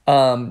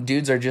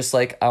dudes are just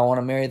like, I want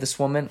to marry this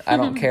woman. I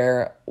don't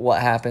care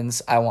what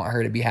happens. I want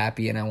her to be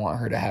happy and I want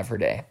her to have her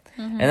day.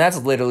 And that's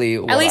literally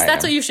what At least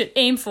that's what you should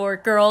aim for,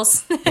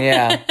 girls.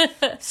 Yeah.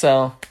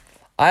 So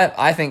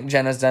I think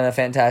Jenna's done a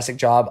fantastic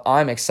job.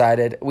 I'm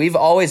excited. We've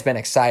always been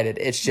excited.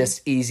 It's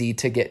just easy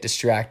to get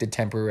distracted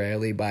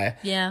temporarily by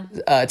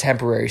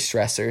temporary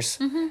stressors.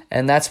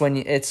 And that's when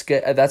it's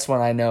good. That's when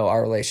I know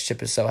our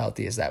relationship is so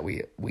healthy, is that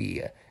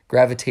we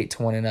gravitate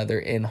to one another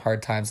in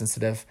hard times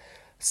instead of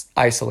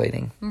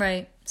isolating.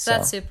 Right. So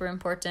that's super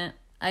important.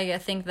 I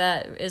think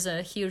that is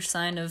a huge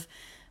sign of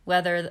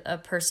whether a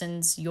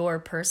person's your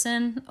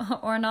person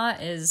or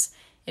not, is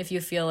if you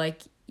feel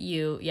like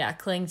you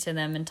cling to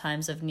them in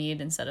times of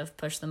need instead of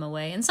push them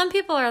away. And some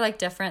people are like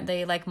different,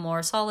 they like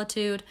more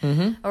solitude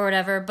or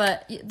whatever,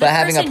 but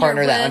having a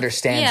partner that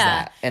understands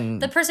that,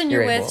 and the person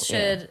you're with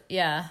should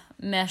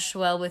mesh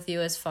well with you,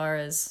 as far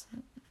as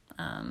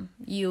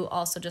you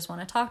also just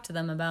want to talk to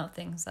them about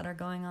things that are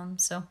going on.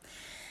 So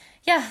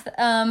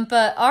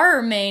but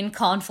our main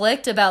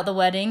conflict about the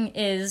wedding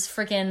is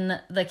freaking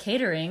the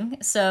catering.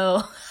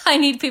 So I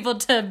need people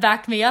to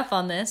back me up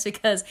on this,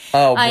 because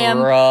I am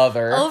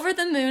over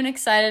the moon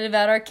excited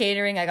about our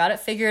catering. I got it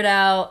figured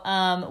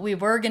out. We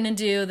were going to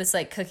do this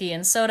like cookie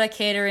and soda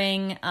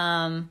catering,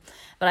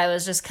 but I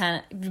was just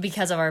kind of,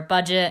 because of our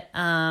budget,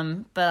 but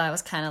I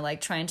was kind of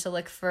like trying to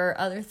look for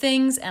other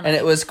things. And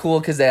it was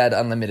cool because they had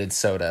unlimited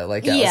soda.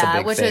 Like that was a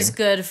big which thing. was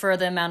good for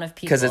the amount of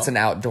people. Because it's an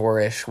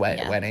outdoor-ish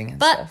wedding.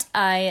 But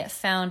I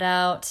found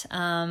out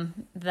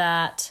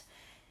that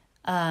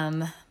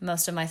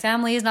most of my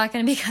family is not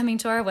going to be coming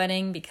to our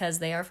wedding because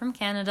they are from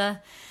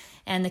Canada.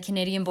 And the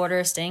Canadian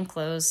border is staying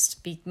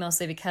closed,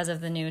 mostly because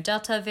of the new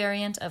Delta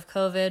variant of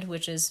COVID,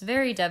 which is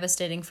very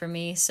devastating for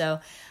me.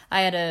 So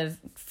I had a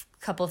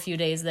few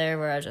days there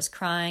where I was just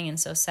crying and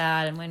so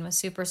sad, and Wayne was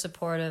super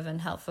supportive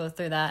and helpful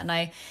through that. And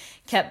I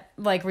kept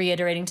like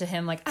reiterating to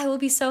him, like, I will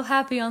be so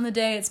happy on the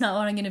day. It's not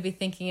what I'm going to be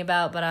thinking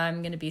about, but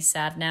I'm going to be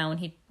sad now.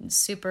 And he's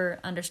super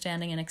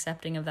understanding and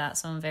accepting of that.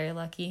 So I'm very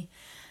lucky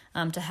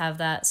to have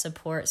that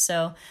support.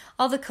 So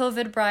all the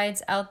COVID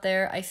brides out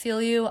there, I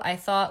feel you. I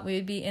thought we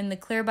would be in the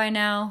clear by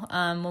now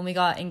when we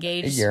got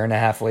engaged. A year and a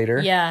half later.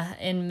 Yeah,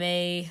 in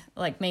May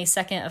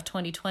 2nd of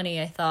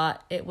 2020, I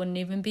thought it wouldn't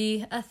even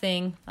be a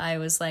thing. I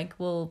was like,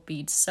 we'll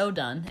be so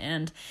done.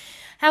 And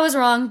I was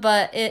wrong,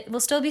 but it will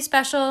still be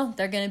special.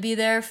 They're going to be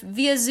there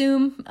via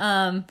Zoom.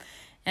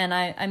 And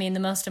I mean, the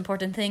most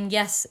important thing,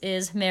 yes,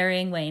 is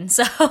marrying Wayne.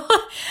 So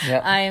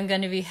I am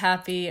going to be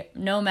happy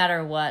no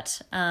matter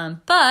what.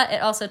 But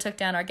it also took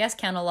down our guest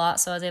count a lot.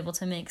 So I was able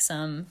to make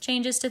some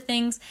changes to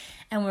things.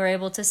 And we were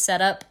able to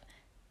set up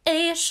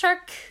a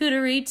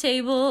charcuterie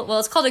table. Well,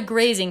 it's called a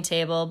grazing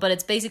table, but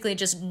it's basically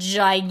just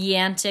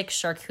gigantic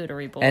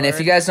charcuterie board. And if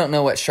you guys don't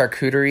know what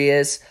charcuterie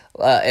is,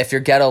 if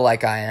you're ghetto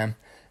like I am,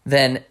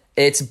 then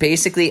it's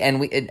basically,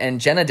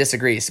 and Jenna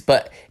disagrees,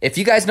 but if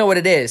you guys know what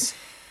it is,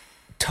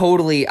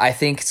 totally, I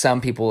think some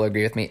people will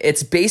agree with me.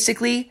 It's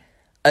basically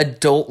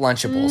adult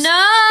Lunchables.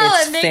 No,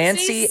 it's it makes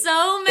fancy, me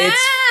so mad.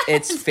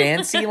 It's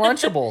fancy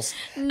Lunchables.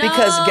 No.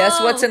 Because guess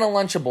what's in a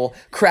Lunchable?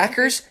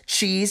 Crackers,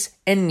 cheese,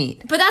 and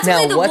meat. But that's now,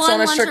 only the what's one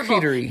on a Lunchable.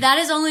 charcuterie? That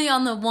is only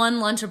on the one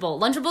Lunchable.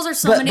 Lunchables are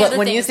so many but other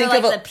when things. you think They're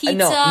of like the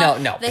pizza.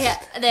 no. They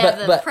have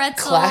the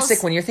pretzels.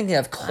 Classic. When you're thinking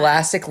of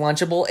classic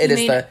Lunchable, it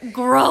is the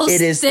gross.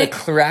 It is the thick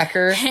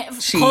cracker,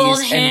 cheese, cold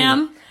and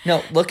ham. meat.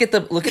 No, look at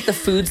the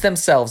foods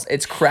themselves.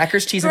 It's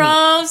crackers, cheese, and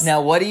Gross. meat.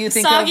 Now, what do you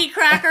think Soggy of?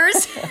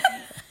 crackers.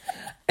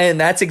 And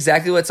that's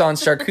exactly what's on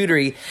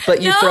charcuterie.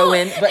 But you throw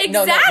in. But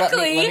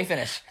exactly. no, let me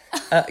finish.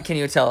 Can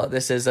you tell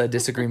this is a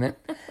disagreement?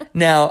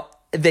 Now,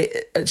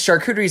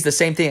 charcuterie is the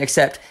same thing,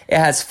 except it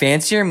has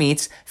fancier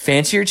meats,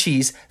 fancier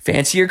cheese,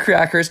 fancier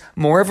crackers,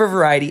 more of a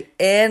variety,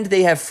 and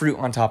they have fruit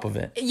on top of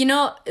it. You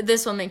know,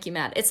 this will make you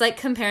mad. It's like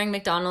comparing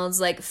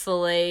McDonald's like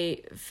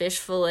fish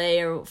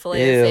fillet or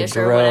fillet of fish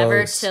or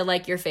whatever to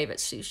like your favorite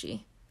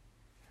sushi.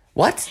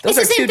 What? Those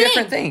are two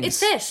different things. It's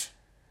fish.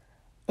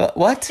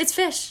 What? It's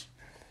fish.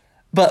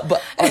 But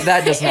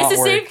that does not work.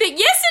 It's the same thing.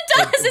 Yes,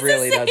 it does. It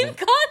really it's the same doesn't.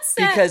 concept.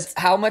 Because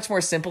how much more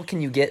simple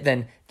can you get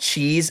than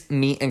cheese,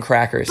 meat, and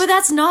crackers? But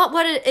that's not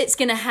what it's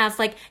going to have,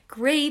 like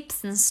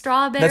grapes and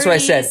strawberries. That's what I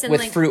said,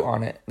 with like, fruit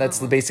on it. That's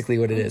basically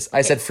what it is. Okay.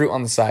 I said fruit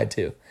on the side,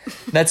 too.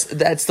 That's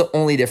the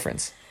only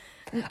difference.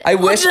 I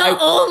wish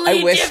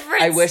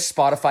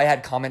Spotify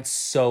had comments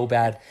so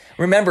bad.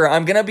 Remember,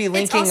 I'm going to be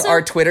linking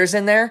our Twitters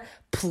in there.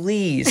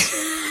 Please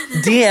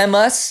DM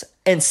us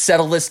and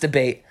settle this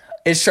debate.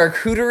 Is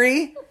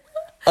charcuterie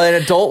an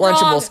adult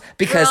Lunchables?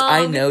 Because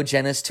I know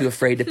Jenna's too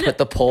afraid to put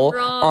the poll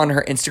on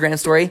her Instagram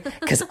story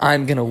because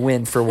I'm going to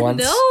win for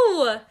once.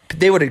 No.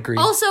 They would agree.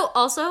 Also,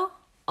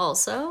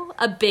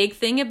 a big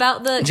thing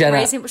about the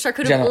raising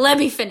charcuterie. Jenna. Let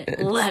me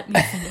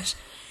finish.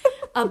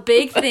 A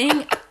big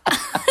thing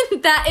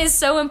that is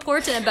so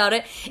important about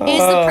it is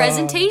the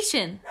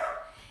presentation.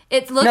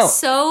 It looks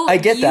so I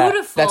get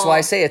beautiful. That. That's why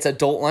I say it's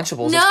adult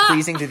Lunchables. It's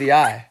pleasing to the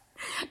eye.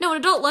 No, an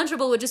adult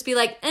Lunchable would just be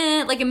like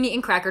a meat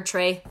and cracker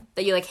tray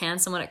that you like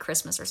hand someone at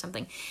Christmas or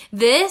something.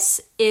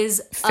 This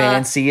is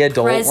fancy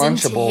adult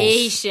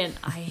presentation. Lunchables.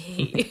 I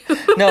hate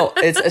you. No,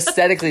 it's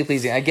aesthetically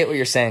pleasing. I get what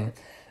you're saying.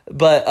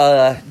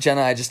 But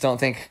Jenna, I just don't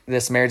think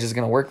this marriage is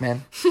going to work,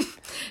 man.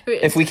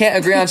 If we can't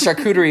agree on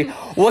charcuterie,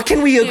 what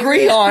can we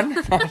agree on?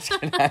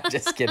 I'm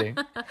just kidding.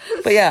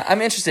 But yeah,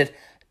 I'm interested.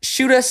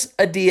 Shoot us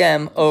a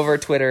DM over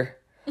Twitter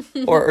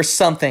or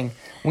something.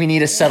 We need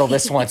to settle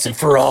this once and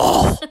for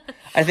all.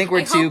 I think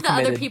we're too committed. I hope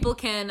that other people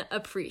can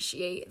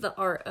appreciate the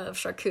art of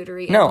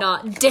charcuterie and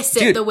not diss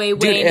it the way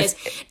Wayne is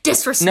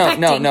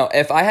disrespecting. No.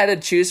 If I had to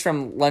choose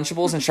from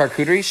Lunchables and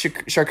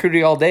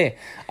charcuterie all day.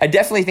 I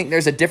definitely think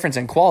there's a difference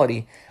in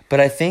quality, but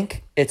I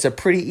think it's a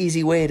pretty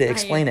easy way to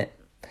explain it.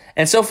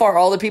 And so far,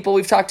 all the people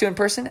we've talked to in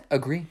person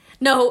agree.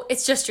 No,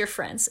 it's just your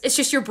friends. It's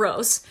just your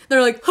bros.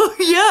 They're like, oh,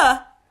 yeah,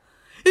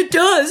 it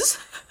does.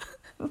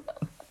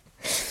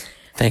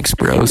 Thanks,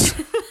 bros.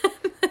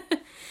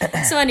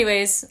 So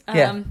anyways,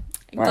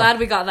 glad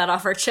we got that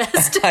off our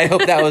chest. I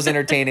hope that was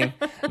entertaining,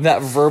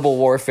 that verbal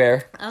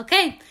warfare.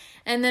 Okay,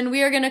 and then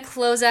we are going to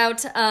close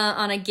out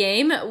on a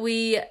game.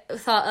 We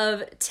thought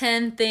of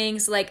 10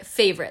 things like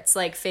favorites,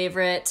 like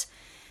favorite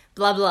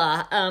blah,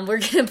 blah. We're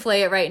going to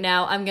play it right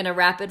now. I'm going to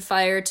rapid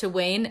fire to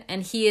Wayne,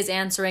 and he is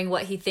answering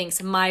what he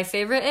thinks my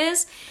favorite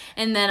is.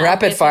 And then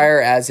rapid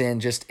fire as in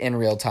just in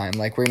real time.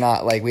 Like we're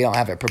not, like we don't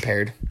have it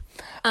prepared.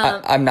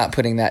 I'm not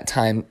putting that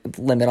time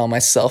limit on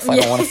myself. I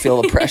don't want to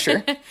feel the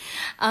pressure.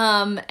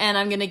 And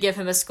I'm going to give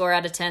him a score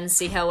out of 10,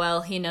 see how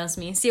well he knows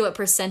me, see what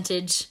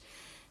percentage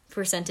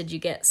you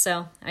get.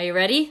 So, are you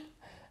ready?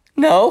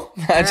 No.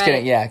 I'm just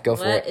kidding. Yeah, go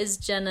for it. What is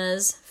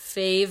Jenna's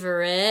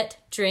favorite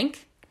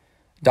drink?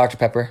 Dr.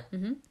 Pepper.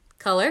 Mm-hmm.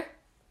 Color?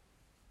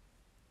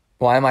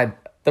 Why am I...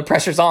 The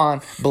pressure's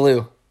on.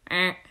 Blue.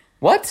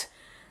 What?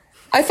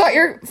 I thought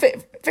your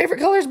favorite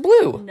color is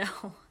blue.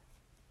 No.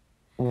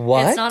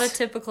 What? It's not a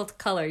typical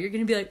color. You're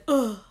going to be like,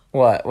 ugh.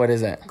 What? What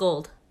is it?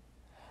 Gold.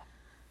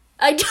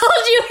 I told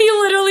you he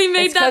literally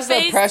made that face.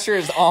 Because the pressure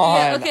is on.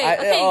 Yeah,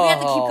 okay, we have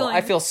to keep going.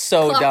 I feel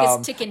so Clock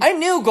dumb. Is ticking. I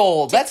knew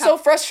gold. TikTok. That's so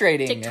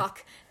frustrating.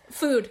 TikTok.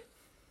 Food.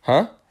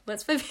 Huh?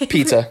 What's my favorite?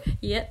 Pizza.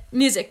 Yep.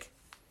 Music.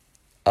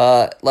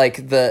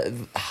 Like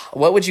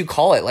what would you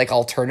call it? Like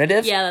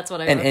alternative? Yeah, that's what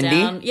I wrote indie?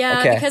 Down. Yeah,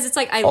 okay. Because it's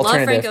like I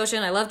love Frank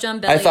Ocean, I love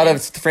John Bellion. I thought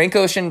of Frank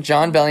Ocean,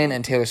 John Bellion,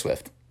 and Taylor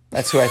Swift.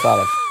 That's who I thought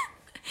of.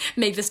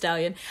 Meg the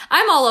Stallion.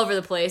 I'm all over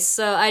the place,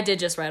 so I did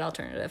just write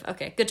alternative.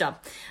 Okay, good job.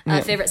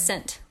 Favorite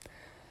scent?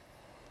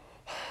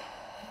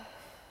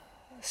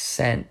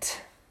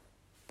 Scent.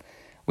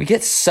 We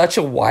get such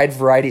a wide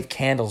variety of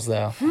candles,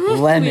 though.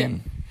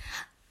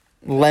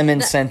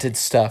 Lemon scented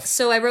stuff.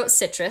 So I wrote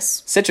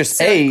citrus. Citrus.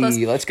 Hey,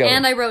 let's go.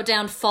 And I wrote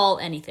down fall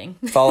anything.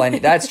 Fall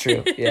anything. That's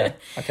true. Yeah.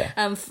 Okay.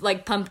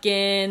 Like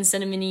pumpkin,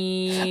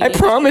 cinnamony. I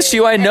promise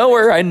you, I know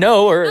her.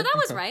 No, that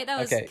was right. That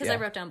was because I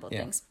wrote down both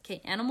things.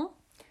 Okay, animal.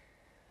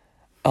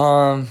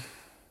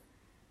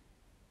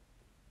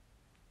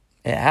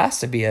 It has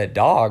to be a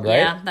dog, right?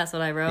 Yeah, that's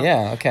what I wrote.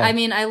 Yeah, okay. I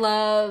mean, I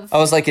love... I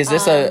was like, is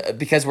this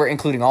because we're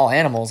including all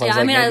animals? I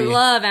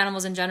love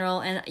animals in general,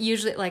 and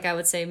usually, like, I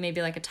would say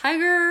maybe like a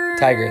tiger.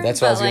 Tiger,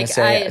 that's what I was going to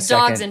say.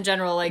 Dogs in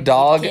general, like...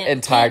 Dog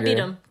and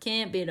tiger.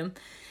 Can't beat them.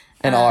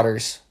 And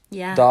otters.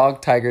 Yeah.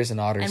 Dog, tigers,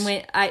 and otters.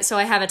 And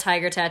I have a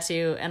tiger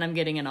tattoo, and I'm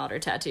getting an otter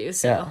tattoo,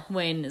 so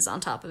Wayne is on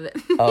top of it.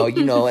 Oh,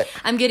 you know it.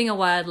 I'm getting a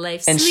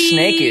wildlife and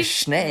sleeve.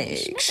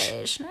 snakes.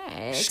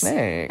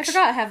 I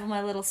forgot I have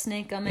my little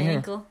snake on my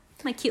ankle.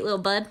 My cute little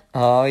bud.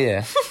 Oh,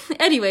 yeah.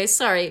 Anyway,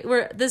 sorry.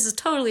 This is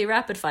totally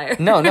rapid fire.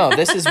 No,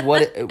 this is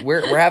what...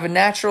 we're having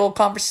natural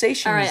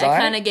conversations, all right? I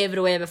kind of gave it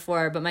away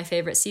before, but my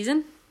favorite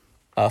season?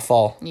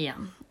 Fall. Yeah.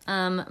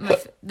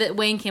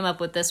 Wayne came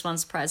up with this one,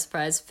 surprise,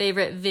 surprise.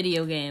 Favorite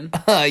video game?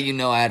 You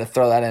know I had to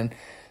throw that in.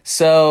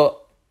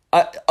 So,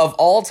 of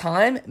all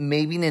time,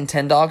 maybe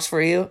Nintendogs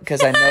for you,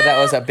 because I know that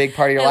was a big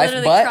part of your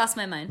life. But crossed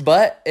my mind.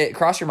 But it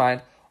crossed your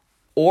mind.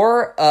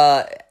 Or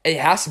it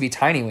has to be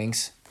Tiny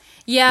Wings.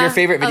 Yeah. Your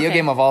favorite video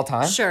game of all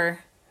time? Sure.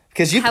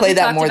 Because you play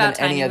that more than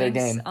any other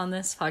game. On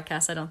this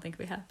podcast, I don't think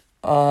we have.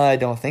 I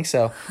don't think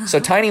so. So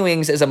Tiny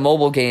Wings is a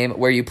mobile game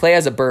where you play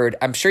as a bird.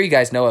 I'm sure you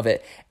guys know of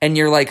it. And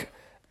you're like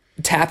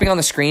tapping on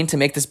the screen to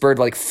make this bird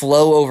like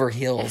flow over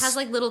hills. It has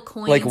like little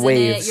coins like in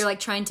waves. it. You're like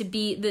trying to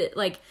get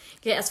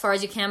as far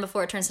as you can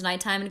before it turns to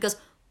nighttime, and it goes,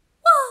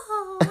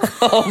 whoa.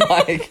 Oh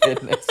my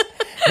goodness.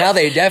 Now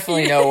they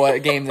definitely know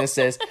what game this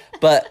is.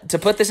 But to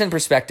put this in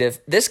perspective,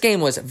 this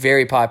game was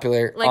very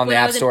popular on the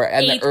App Store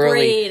in the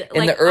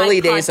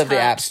early days of the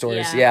App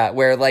Stores. Yeah,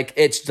 where like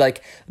it's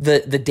like the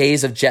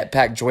days of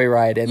Jetpack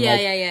Joyride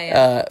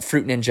and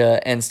Fruit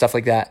Ninja and stuff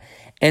like that.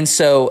 And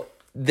so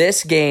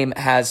this game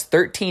has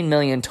 13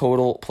 million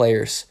total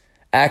players,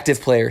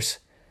 active players.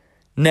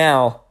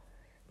 Now,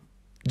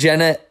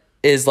 Jenna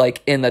is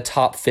like in the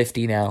top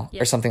 50 now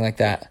or something like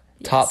that.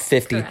 Yes, top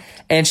 50. Correct.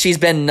 And she's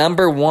been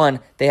number one.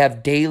 They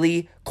have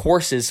daily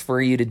courses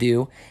for you to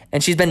do.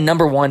 And she's been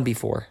number one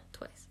before.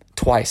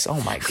 Twice.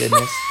 Oh my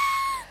goodness.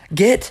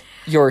 Get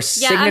your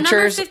signatures now. I'm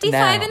number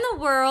 55 in the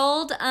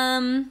world.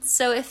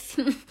 So if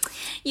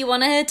you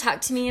want to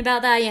talk to me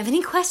about that, you have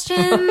any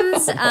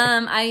questions,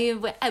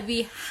 I'd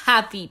be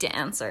happy to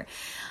answer.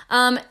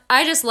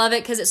 I just love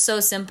it because it's so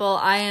simple.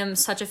 I am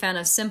such a fan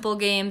of simple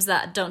games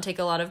that don't take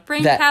a lot of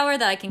brain power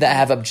that I can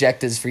have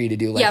objectives for you to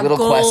do, like little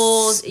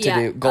quests to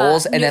do,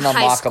 goals, and then unlockables.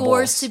 High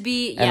scores to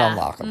be, and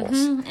unlockables.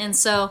 Mm-hmm. And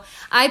so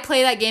I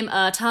play that game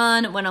a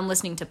ton when I'm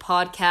listening to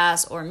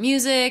podcasts or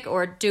music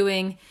or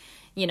doing,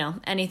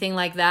 anything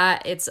like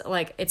that. It's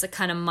a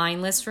kind of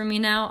mindless for me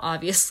now,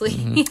 obviously.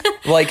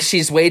 Mm-hmm. Like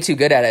she's way too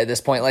good at it at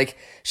this point. Like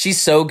she's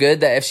so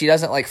good that if she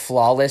doesn't like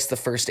flawless the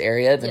first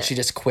area, then she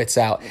just quits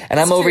out. And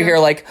I'm over here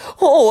like,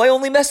 oh, I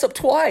only messed up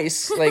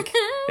twice. Like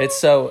it's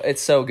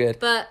so good.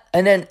 But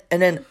and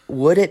then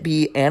would it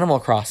be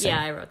Animal Crossing?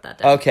 Yeah, I wrote that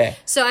down. Okay.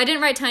 So I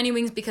didn't write Tiny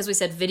Wings because we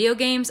said video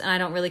games, and I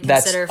don't really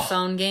consider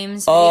phone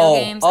games video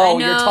games. Oh,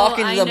 you're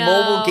talking to the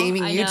mobile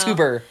gaming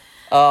YouTuber.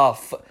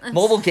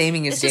 Mobile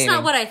gaming is gaming. It's just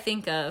not what I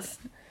think of,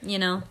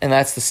 And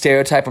that's the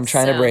stereotype I'm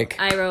trying to break.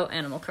 I wrote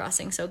Animal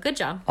Crossing, so good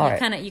job. All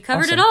right. You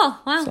covered it all.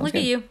 Wow, look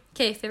at you.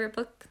 Okay, favorite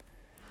book?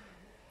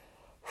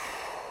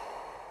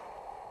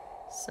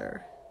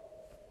 Sir.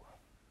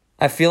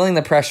 I'm feeling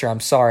the pressure. I'm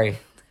sorry.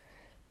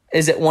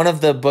 Is it one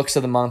of the books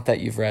of the month that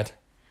you've read?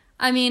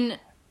 I mean...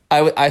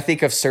 I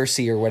think of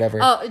Cersei or whatever.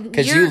 Oh,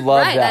 because you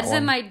love that That's one.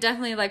 in my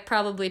definitely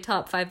probably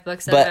top 5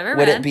 books I've ever read.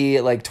 Would it be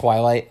like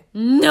Twilight?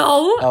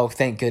 No. Oh,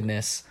 thank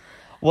goodness.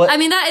 What? I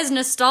mean, that is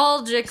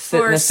nostalgic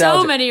for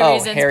so many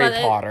reasons. Harry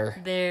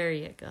Potter. There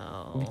you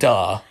go.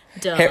 Duh.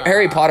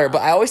 Harry Potter,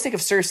 but I always think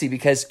of Cersei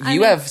because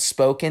you have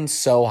spoken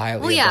so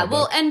highly of that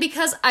book. And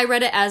because I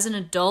read it as an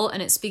adult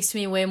and it speaks to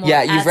me way more.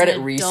 Yeah, you've read it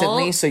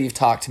recently, so you've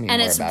talked to me more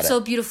about it. And it's so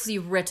beautifully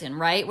written,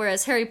 right?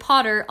 Whereas Harry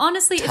Potter,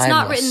 honestly, it's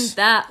not written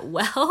that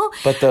well.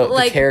 But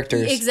the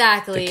characters.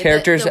 Exactly. The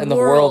characters and the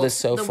world is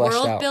so fleshed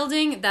out. The world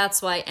building,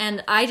 that's why.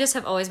 And I just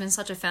have always been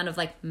such a fan of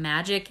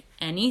magic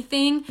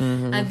anything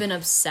I've been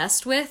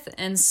obsessed with,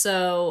 and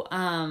so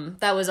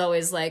that was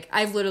always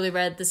I've literally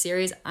read the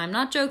series, I'm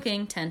not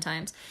joking, 10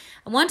 times.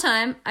 And one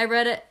time I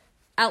read it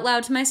out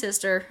loud to my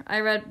sister.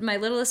 I read my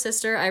littlest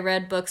sister. I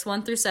read books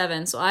 1 through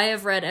 7, so I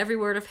have read every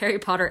word of Harry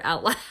Potter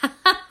out loud.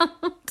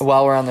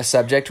 While we're on the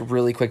subject,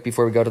 really quick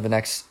before we go to the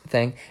next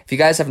thing, if you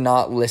guys have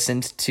not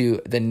listened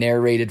to the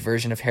narrated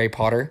version of Harry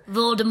Potter,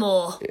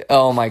 Voldemort,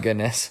 oh my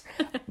goodness,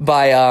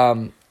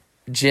 by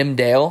Jim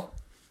Dale.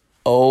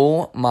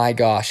 Oh my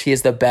gosh, he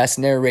is the best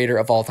narrator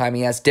of all time.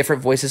 He has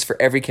different voices for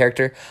every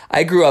character.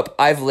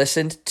 I've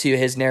listened to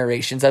his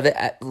narrations of it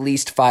at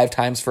least 5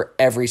 times for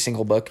every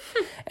single book.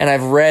 And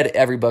I've read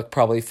every book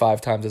probably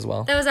 5 times as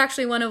well. That was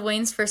actually one of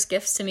Wayne's first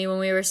gifts to me when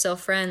we were still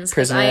friends.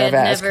 Prisoner of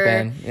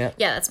Azkaban.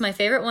 Yeah, that's my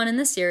favorite one in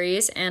the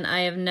series. And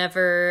I have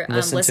never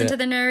listened to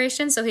the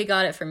narration, so he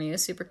got it for me. It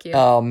was super cute.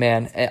 Oh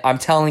man, I'm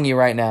telling you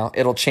right now,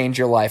 it'll change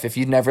your life. If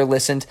you've never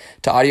listened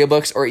to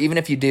audiobooks, or even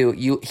if you do,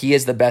 he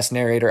is the best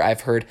narrator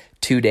I've heard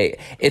to date.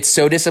 It's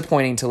so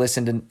disappointing to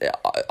listen to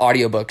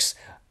audiobooks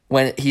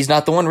when he's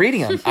not the one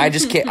reading them. I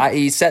just can't.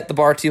 He set the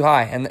bar too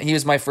high, and he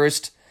was my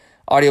first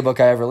audiobook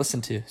I ever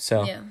listened to.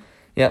 So,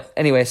 yeah.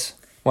 Anyways,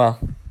 wow.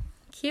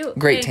 Cute.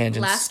 Great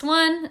tangents. Last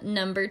one,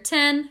 number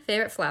 10,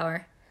 favorite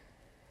flower.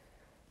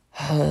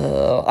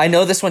 I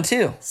know this one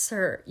too.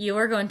 Sir, you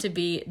are going to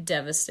be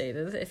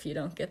devastated if you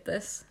don't get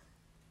this.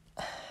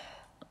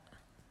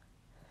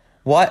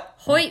 What?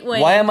 Hoyt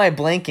Wayne. Why am I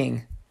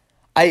blanking?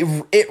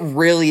 It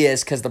really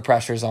is because the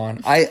pressure's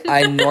on.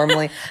 I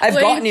normally I've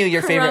gotten you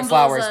your favorite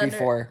flowers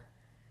before,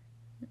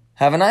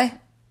 haven't I?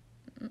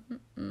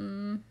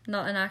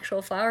 Not in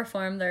actual flower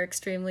form. They're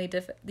extremely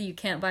you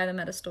can't buy them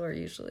at a store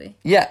usually.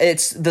 Yeah,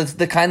 it's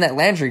the kind that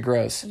Landry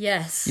grows.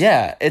 Yes.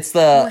 Yeah, it's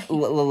the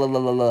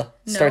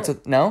starts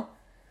with no.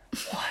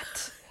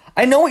 What?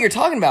 I know what you're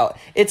talking about.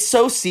 It's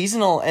so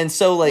seasonal and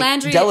so like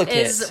Landry delicate.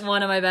 is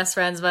one of my best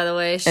friends, by the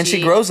way. And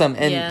she grows them,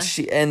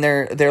 and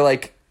they're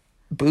like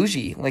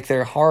bougie, like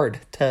they're hard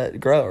to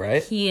grow,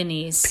 right?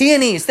 Peonies.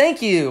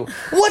 Thank you.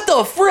 What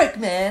the frick,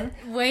 man?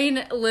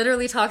 Wayne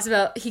literally talks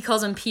about, he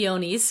calls them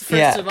peonies.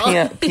 First of all,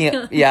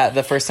 yeah.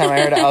 The first time I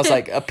heard it, I was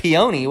like, a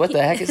peony? What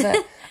the heck is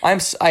that?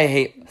 I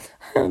hate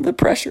the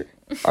pressure.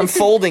 I'm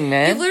folding,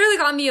 man. You literally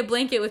got me a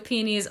blanket with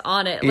peonies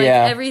on it. Like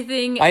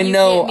everything. I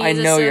know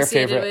your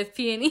favorite with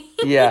peonies.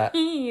 Yeah.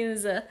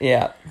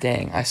 Yeah.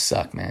 Dang, I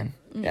suck, man.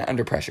 Yeah,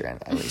 under pressure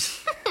at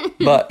least.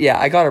 But yeah,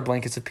 I got her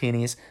blankets of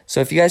peonies.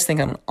 So if you guys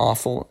think I'm an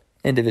awful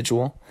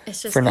individual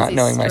for not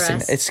knowing my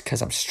signature, it's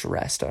because I'm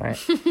stressed. All right,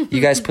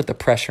 you guys put the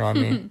pressure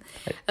on me.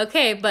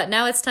 Okay, but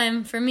now it's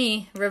time for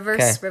me.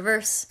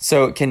 Reverse.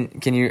 So can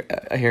you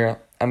here?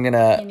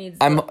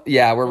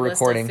 We're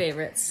recording.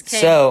 Favorites. Okay.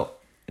 So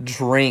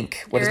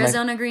drink.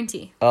 Arizona green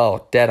tea.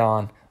 Oh, dead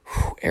on.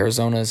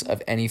 Arizona's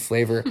of any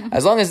flavor,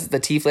 as long as it's the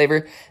tea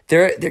flavor.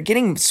 They're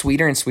getting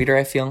sweeter and sweeter,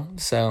 I feel.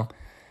 So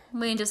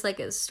Wayne just like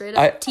a straight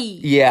up tea.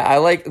 Yeah, I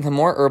like the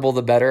more herbal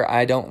the better.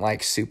 I don't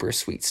like super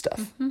sweet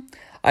stuff.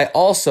 I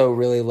also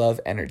really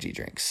love energy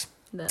drinks.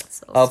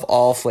 That's of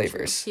all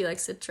flavors. He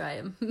likes to try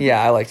them.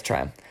 Yeah, I like to try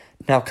them.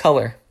 Now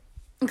color.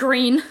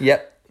 Green.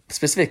 Yep.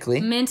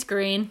 Specifically. Mint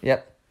green.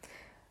 Yep.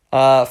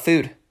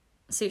 Food.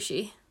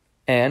 Sushi.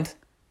 And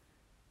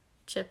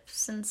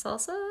chips and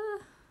salsa.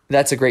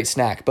 That's a great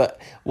snack.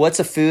 But what's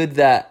a food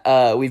that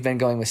we've been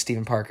going with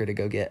Stephen Parker to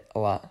go get a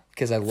lot?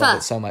 Because I love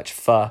it so much.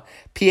 Pho.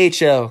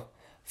 Pho.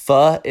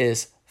 Pho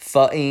is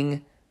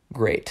pho-ing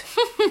great.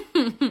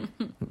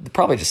 It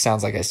probably just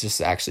sounds like I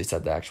just actually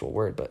said the actual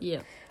word. But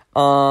yeah.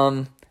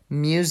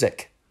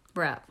 Music.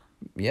 Rap.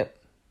 Yep.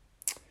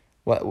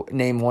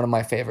 Name one of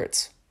my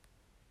favorites.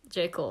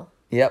 J. Cole.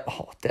 Yep.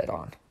 Oh, dead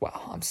on.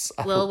 Wow.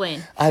 Lil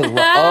Wayne.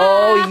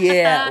 Oh,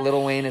 yeah.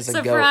 Lil Wayne is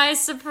a goat.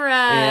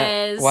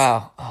 Surprise. Yeah.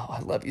 Wow. Oh, I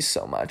love you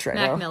so much right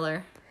now. Mac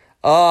Miller.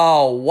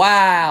 Oh,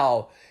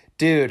 wow.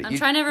 Dude. I'm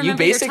trying to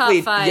remember your top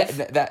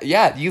 5.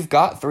 Yeah, you've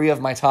got 3 of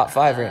my top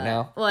 5 right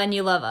now. Well, and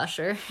you love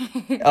Usher.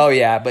 Oh,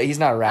 yeah, but he's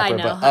not a rapper. I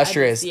know. But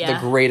Usher is the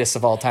greatest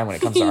of all time when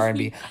it comes to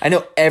R&B. I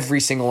know every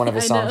single one of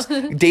his songs.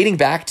 Dating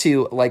back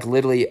to, like,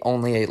 literally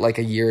only, like,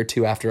 a year or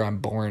 2 after I'm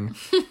born.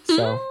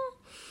 So...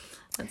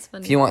 That's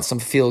funny. If you want some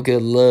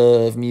feel-good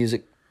love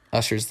music,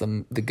 Usher's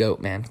the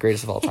GOAT, man.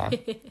 Greatest of all time.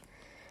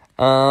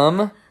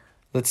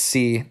 Let's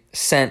see.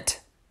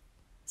 Scent.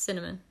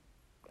 Cinnamon.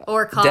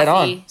 Or coffee. Dead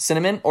on.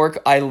 Cinnamon. Or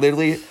I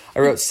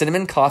wrote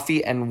cinnamon,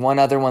 coffee, and one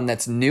other one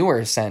that's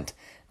newer scent.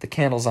 The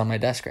candle's on my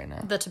desk right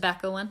now. The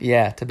tobacco one?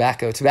 Yeah,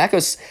 tobacco.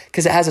 Tobacco's,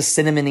 because it has a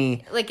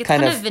cinnamony like it's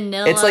kind of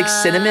vanilla. It's like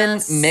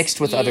cinnamon mixed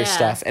with other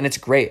stuff, and it's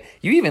great.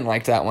 You even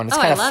liked that one. It's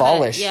kind of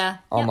fallish.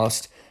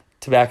 Almost.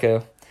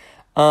 Tobacco.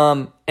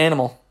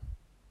 Animal.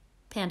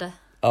 Panda.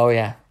 Oh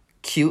yeah.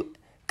 Cute,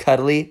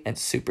 cuddly, and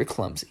super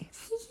clumsy.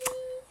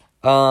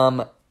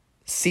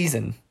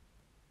 Season.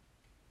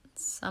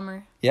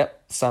 Summer.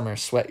 Yep. Summer.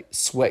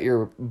 Sweat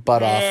your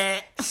butt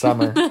off.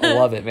 Summer. I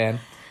love it, man.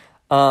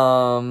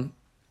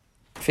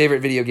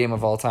 Favorite video game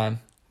of all time.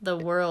 The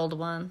World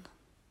one.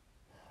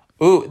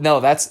 Ooh, no,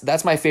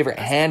 that's my favorite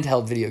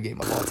handheld video game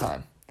of all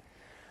time.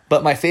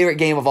 But my favorite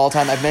game of all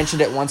time, I've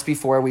mentioned it once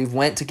before. We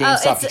went to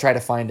GameStop to try to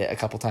find it a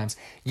couple times.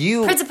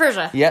 Prince of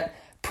Persia. Yep.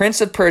 Prince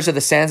of Persia,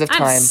 The Sands of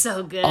Time. I'm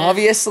so good.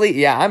 Obviously,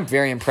 yeah, I'm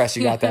very impressed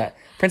you got that.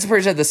 Prince of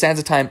Persia, The Sands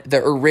of Time, the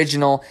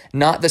original,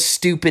 not the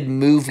stupid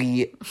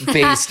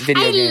movie-based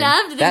video game.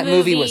 I loved that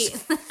movie was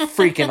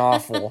freaking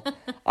awful.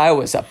 I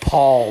was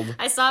appalled.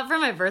 I saw it for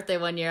my birthday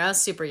one year. I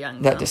was super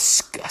young. That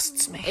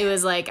disgusts me. It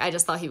was like, I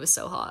just thought he was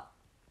so hot.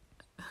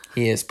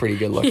 He is pretty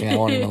good looking, I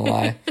won't even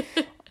lie.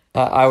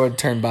 I would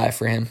turn by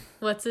for him.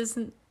 What's his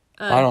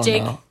I don't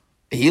Jake? know.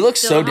 He looks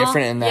so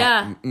different in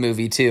that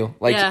movie too.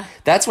 Like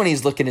that's when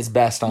he's looking his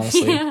best,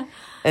 honestly.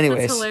 Anyways.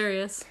 That's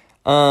hilarious.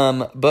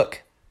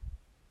 Book.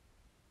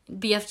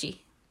 BFG.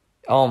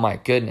 Oh my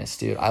goodness,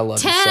 dude. I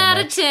love 10 you so out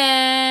much. of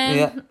 10.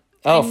 Yeah.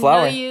 Oh,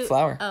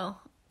 Flower. Oh.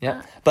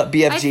 Yeah. But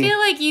BFG. I feel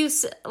like you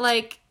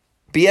like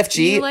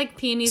BFG. You like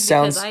peonies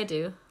because I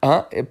do.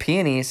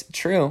 Peonies,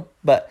 true.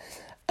 But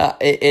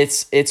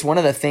it's one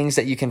of the things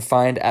that you can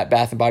find at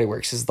Bath and Body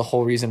Works is the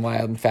whole reason why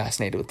I'm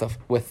fascinated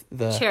with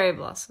the cherry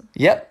blossom.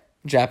 Yep.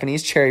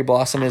 Japanese cherry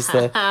blossom is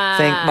the thing.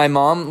 My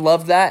mom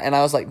loved that, and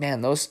I was like,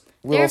 man, those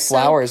little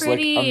flowers look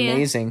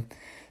amazing.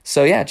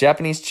 So yeah,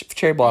 Japanese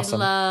cherry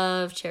blossom. I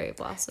love cherry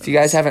blossom. If you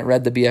guys haven't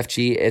read the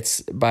BFG,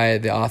 it's by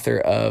the author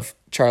of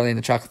Charlie and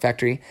the Chocolate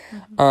Factory.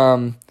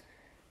 Roald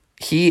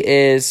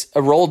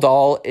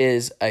Dahl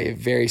is a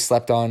very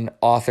slept on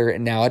author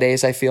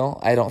nowadays, I feel.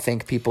 I don't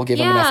think people give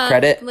him enough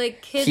credit.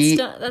 Like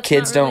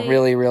kids don't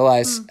really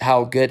realize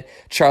how good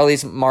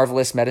Charlie's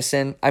Marvelous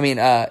Medicine.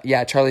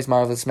 Charlie's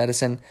Marvelous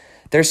Medicine.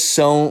 There's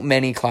so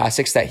many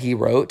classics that he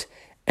wrote,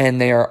 and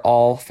they are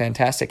all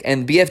fantastic.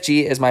 And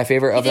BFG is my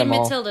favorite of them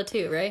all. Matilda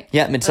too, right?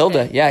 Yeah,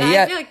 Matilda. Okay. Yeah,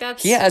 I feel like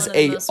he has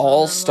a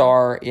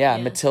all-star. Yeah,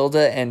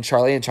 Matilda and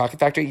Charlie and the Chocolate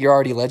Factory. You're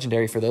already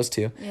legendary for those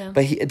two. Yeah.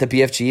 But the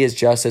BFG is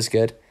just as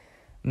good.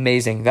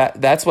 Amazing.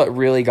 That's what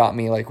really got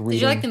me like reading.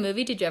 Did you like the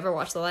movie? Did you ever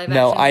watch the live action?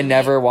 No, I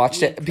never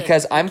watched it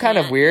because I'm kind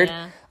of weird.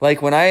 Yeah.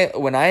 Like when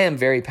I am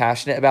very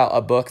passionate about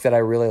a book that I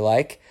really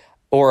like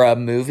or a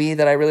movie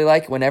that I really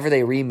like, whenever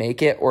they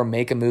remake it or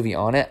make a movie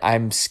on it,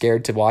 I'm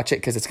scared to watch it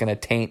because it's going to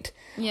taint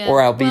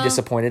or I'll be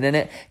disappointed in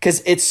it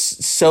because it's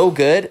so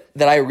good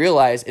that I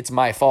realize it's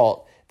my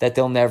fault that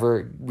they'll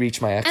never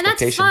reach my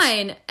expectations.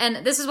 And that's fine.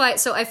 And this is why,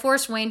 so I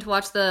forced Wayne to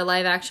watch the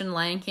live action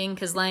Lion King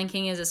because Lion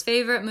King is his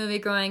favorite movie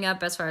growing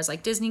up as far as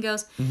like Disney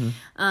goes.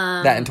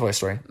 That and Toy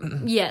Story.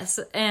 Yes.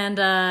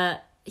 And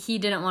he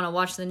didn't want to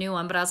watch the new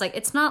one, but I was like,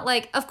 it's not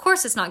like, of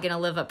course it's not going to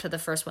live up to the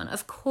first one.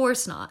 Of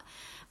course not.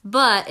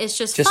 But it's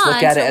just fun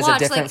look at it as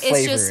watch. a different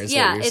flavor. Is what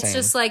you're saying.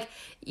 Just like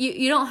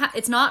you don't have.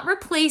 It's not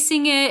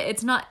replacing it.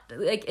 It's not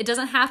like it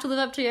doesn't have to live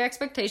up to your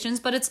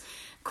expectations, but it's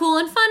cool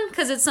and fun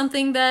because it's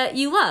something that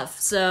you love.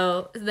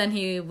 So then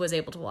he was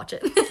able to watch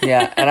it.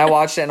 Yeah, and I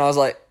watched it and I was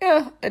like,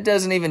 yeah, it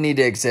doesn't even need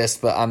to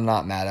exist, but I'm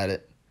not mad at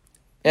it.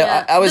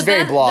 Yeah, I was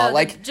very blah.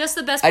 Like just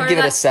the best part I'd give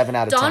it a 7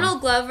 out of 10.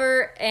 Donald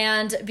Glover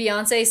and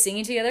Beyonce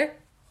singing together.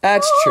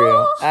 That's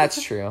true.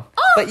 That's true.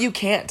 But you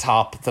can't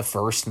top the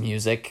first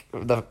music,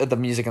 the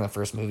music in the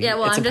first movie. Yeah,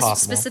 well, it's I'm impossible.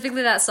 just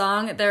specifically that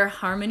song, their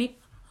harmony.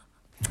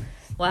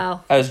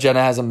 Wow. As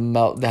Jenna has a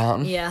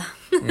meltdown. Yeah.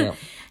 Yeah.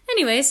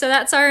 Anyway, so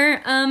that's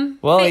our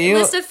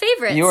list of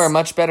favorites. You are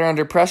much better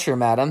under pressure,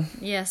 madam.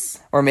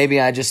 Yes. Or maybe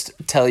I just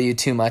tell you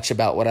too much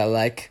about what I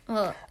like.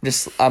 Well,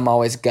 I'm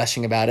always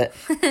gushing about it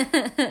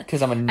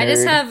because I'm a nerd. I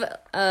just have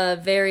a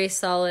very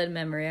solid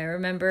memory. I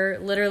remember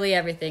literally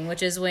everything,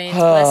 which is Wayne's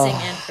blessing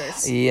and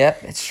curse.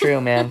 Yep, it's true,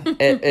 man.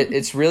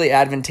 It's really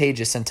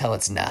advantageous until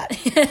it's not.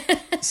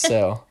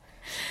 So,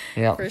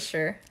 yeah. For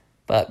sure.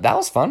 But that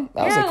was fun.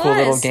 That was a cool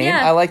little game.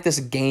 Yeah. I like this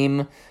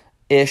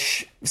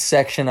game-ish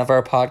section of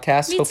our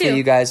podcast. Me Hopefully too.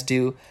 you guys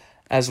do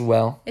as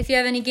well. If you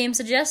have any game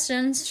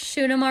suggestions,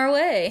 shoot them our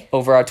way.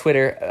 Over our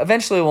Twitter.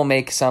 Eventually we'll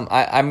make some...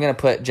 I'm going to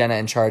put Jenna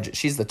in charge.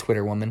 She's the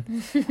Twitter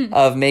woman.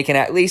 Of making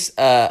at least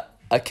a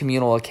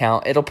communal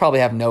account. It'll probably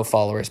have no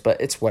followers, but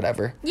it's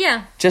whatever.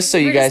 Yeah. Just so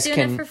you guys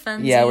can...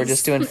 Yeah, we're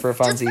just doing it for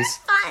funsies.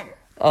 Just for fun.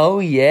 Oh,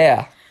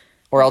 yeah.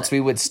 Or else we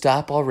would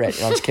stop already.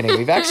 No, I'm just kidding.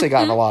 We've actually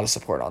gotten a lot of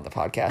support on the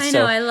podcast. I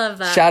know, I love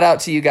that. Shout out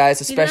to you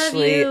guys, We love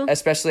you.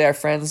 especially our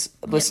friends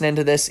listening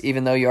to this,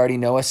 even though you already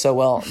know us so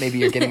well. Maybe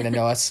you're getting to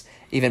know us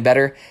even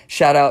better.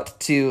 Shout out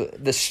to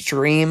the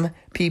stream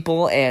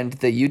people and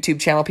the YouTube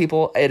channel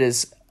people.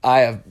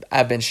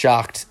 I've been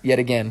shocked yet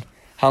again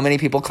how many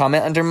people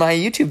comment under my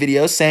YouTube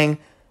videos saying,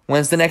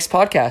 when's the next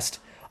podcast?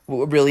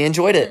 Really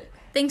enjoyed it.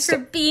 Thanks for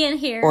being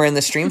here. Or in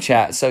the stream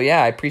chat. So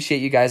yeah, I appreciate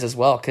you guys as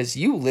well because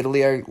you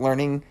literally are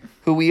learning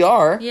who we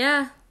are.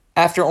 Yeah.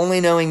 After only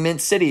knowing Mint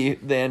City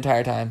the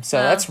entire time. So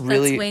that's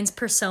Wayne's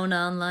persona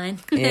online.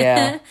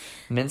 Yeah.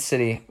 Mint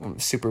City,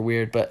 super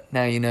weird, but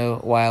now you know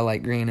why I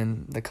like green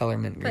and the color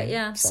mint green. But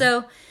yeah,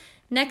 so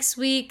next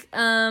week,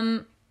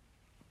 probably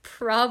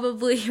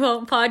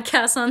won't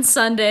podcast on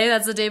Sunday.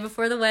 That's the day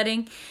before the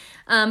wedding.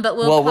 But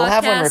we'll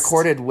have one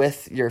recorded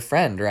with your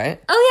friend,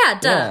 right? Oh yeah,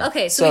 duh. Yeah.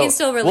 Okay, so we can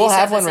still release it. We'll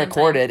have one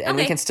recorded and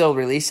we can still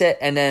release it,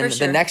 and then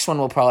sure. the next one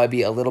will probably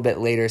be a little bit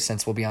later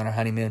since we'll be on our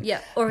honeymoon.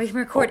 Yeah, or we can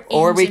record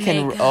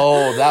Jamaica.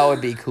 That would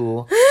be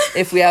cool.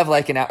 If we have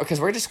like an hour, because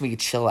we're just going to be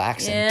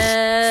chillaxing.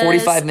 Yes.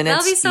 45 minutes.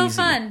 That'll be so easy.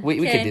 fun.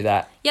 We could do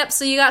that. Yep.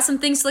 So you got some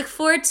things to look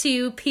forward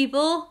to,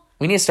 people.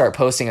 We need to start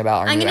posting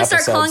about our new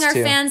episodes. I'm going to start calling our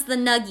too. fans the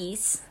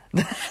Nuggies.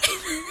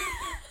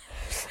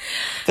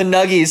 The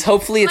Nuggies.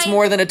 Hopefully, it's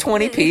more than a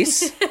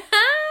 20-piece.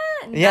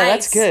 Yeah,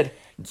 that's good.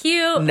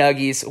 Cute.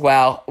 Nuggies.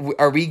 Wow.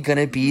 Are we going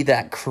to be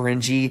that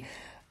cringy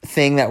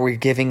thing that we're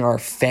giving our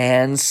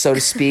fans, so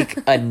to speak,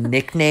 a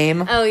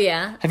nickname? Oh,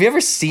 yeah. Have you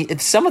ever seen...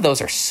 Some of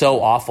those are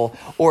so awful.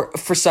 Or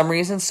for some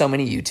reason, so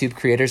many YouTube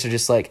creators are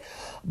just like,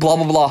 blah,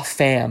 blah, blah,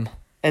 fam.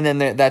 And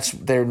then that's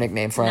their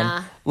nickname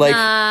from.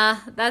 Nah,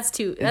 that's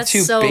too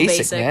so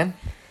basic. Man.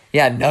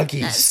 Yeah,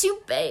 Nuggies. That's too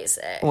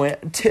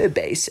basic. Too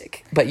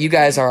basic. But you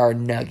guys are our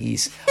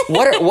Nuggies.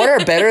 What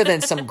are better than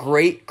some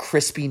great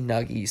crispy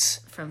Nuggies?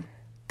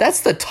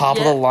 That's the top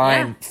of the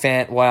line.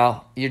 Yeah.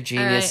 Wow, you're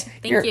genius.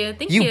 Right. Thank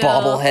you. You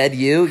bobblehead,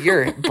 you.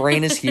 Your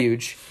brain is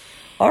huge.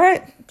 All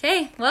right.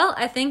 Okay, well,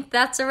 I think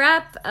that's a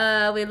wrap.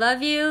 We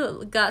love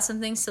you. Got some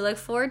things to look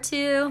forward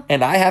to.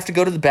 And I have to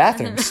go to the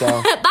bathroom,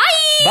 so. Bye!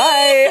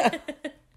 Bye!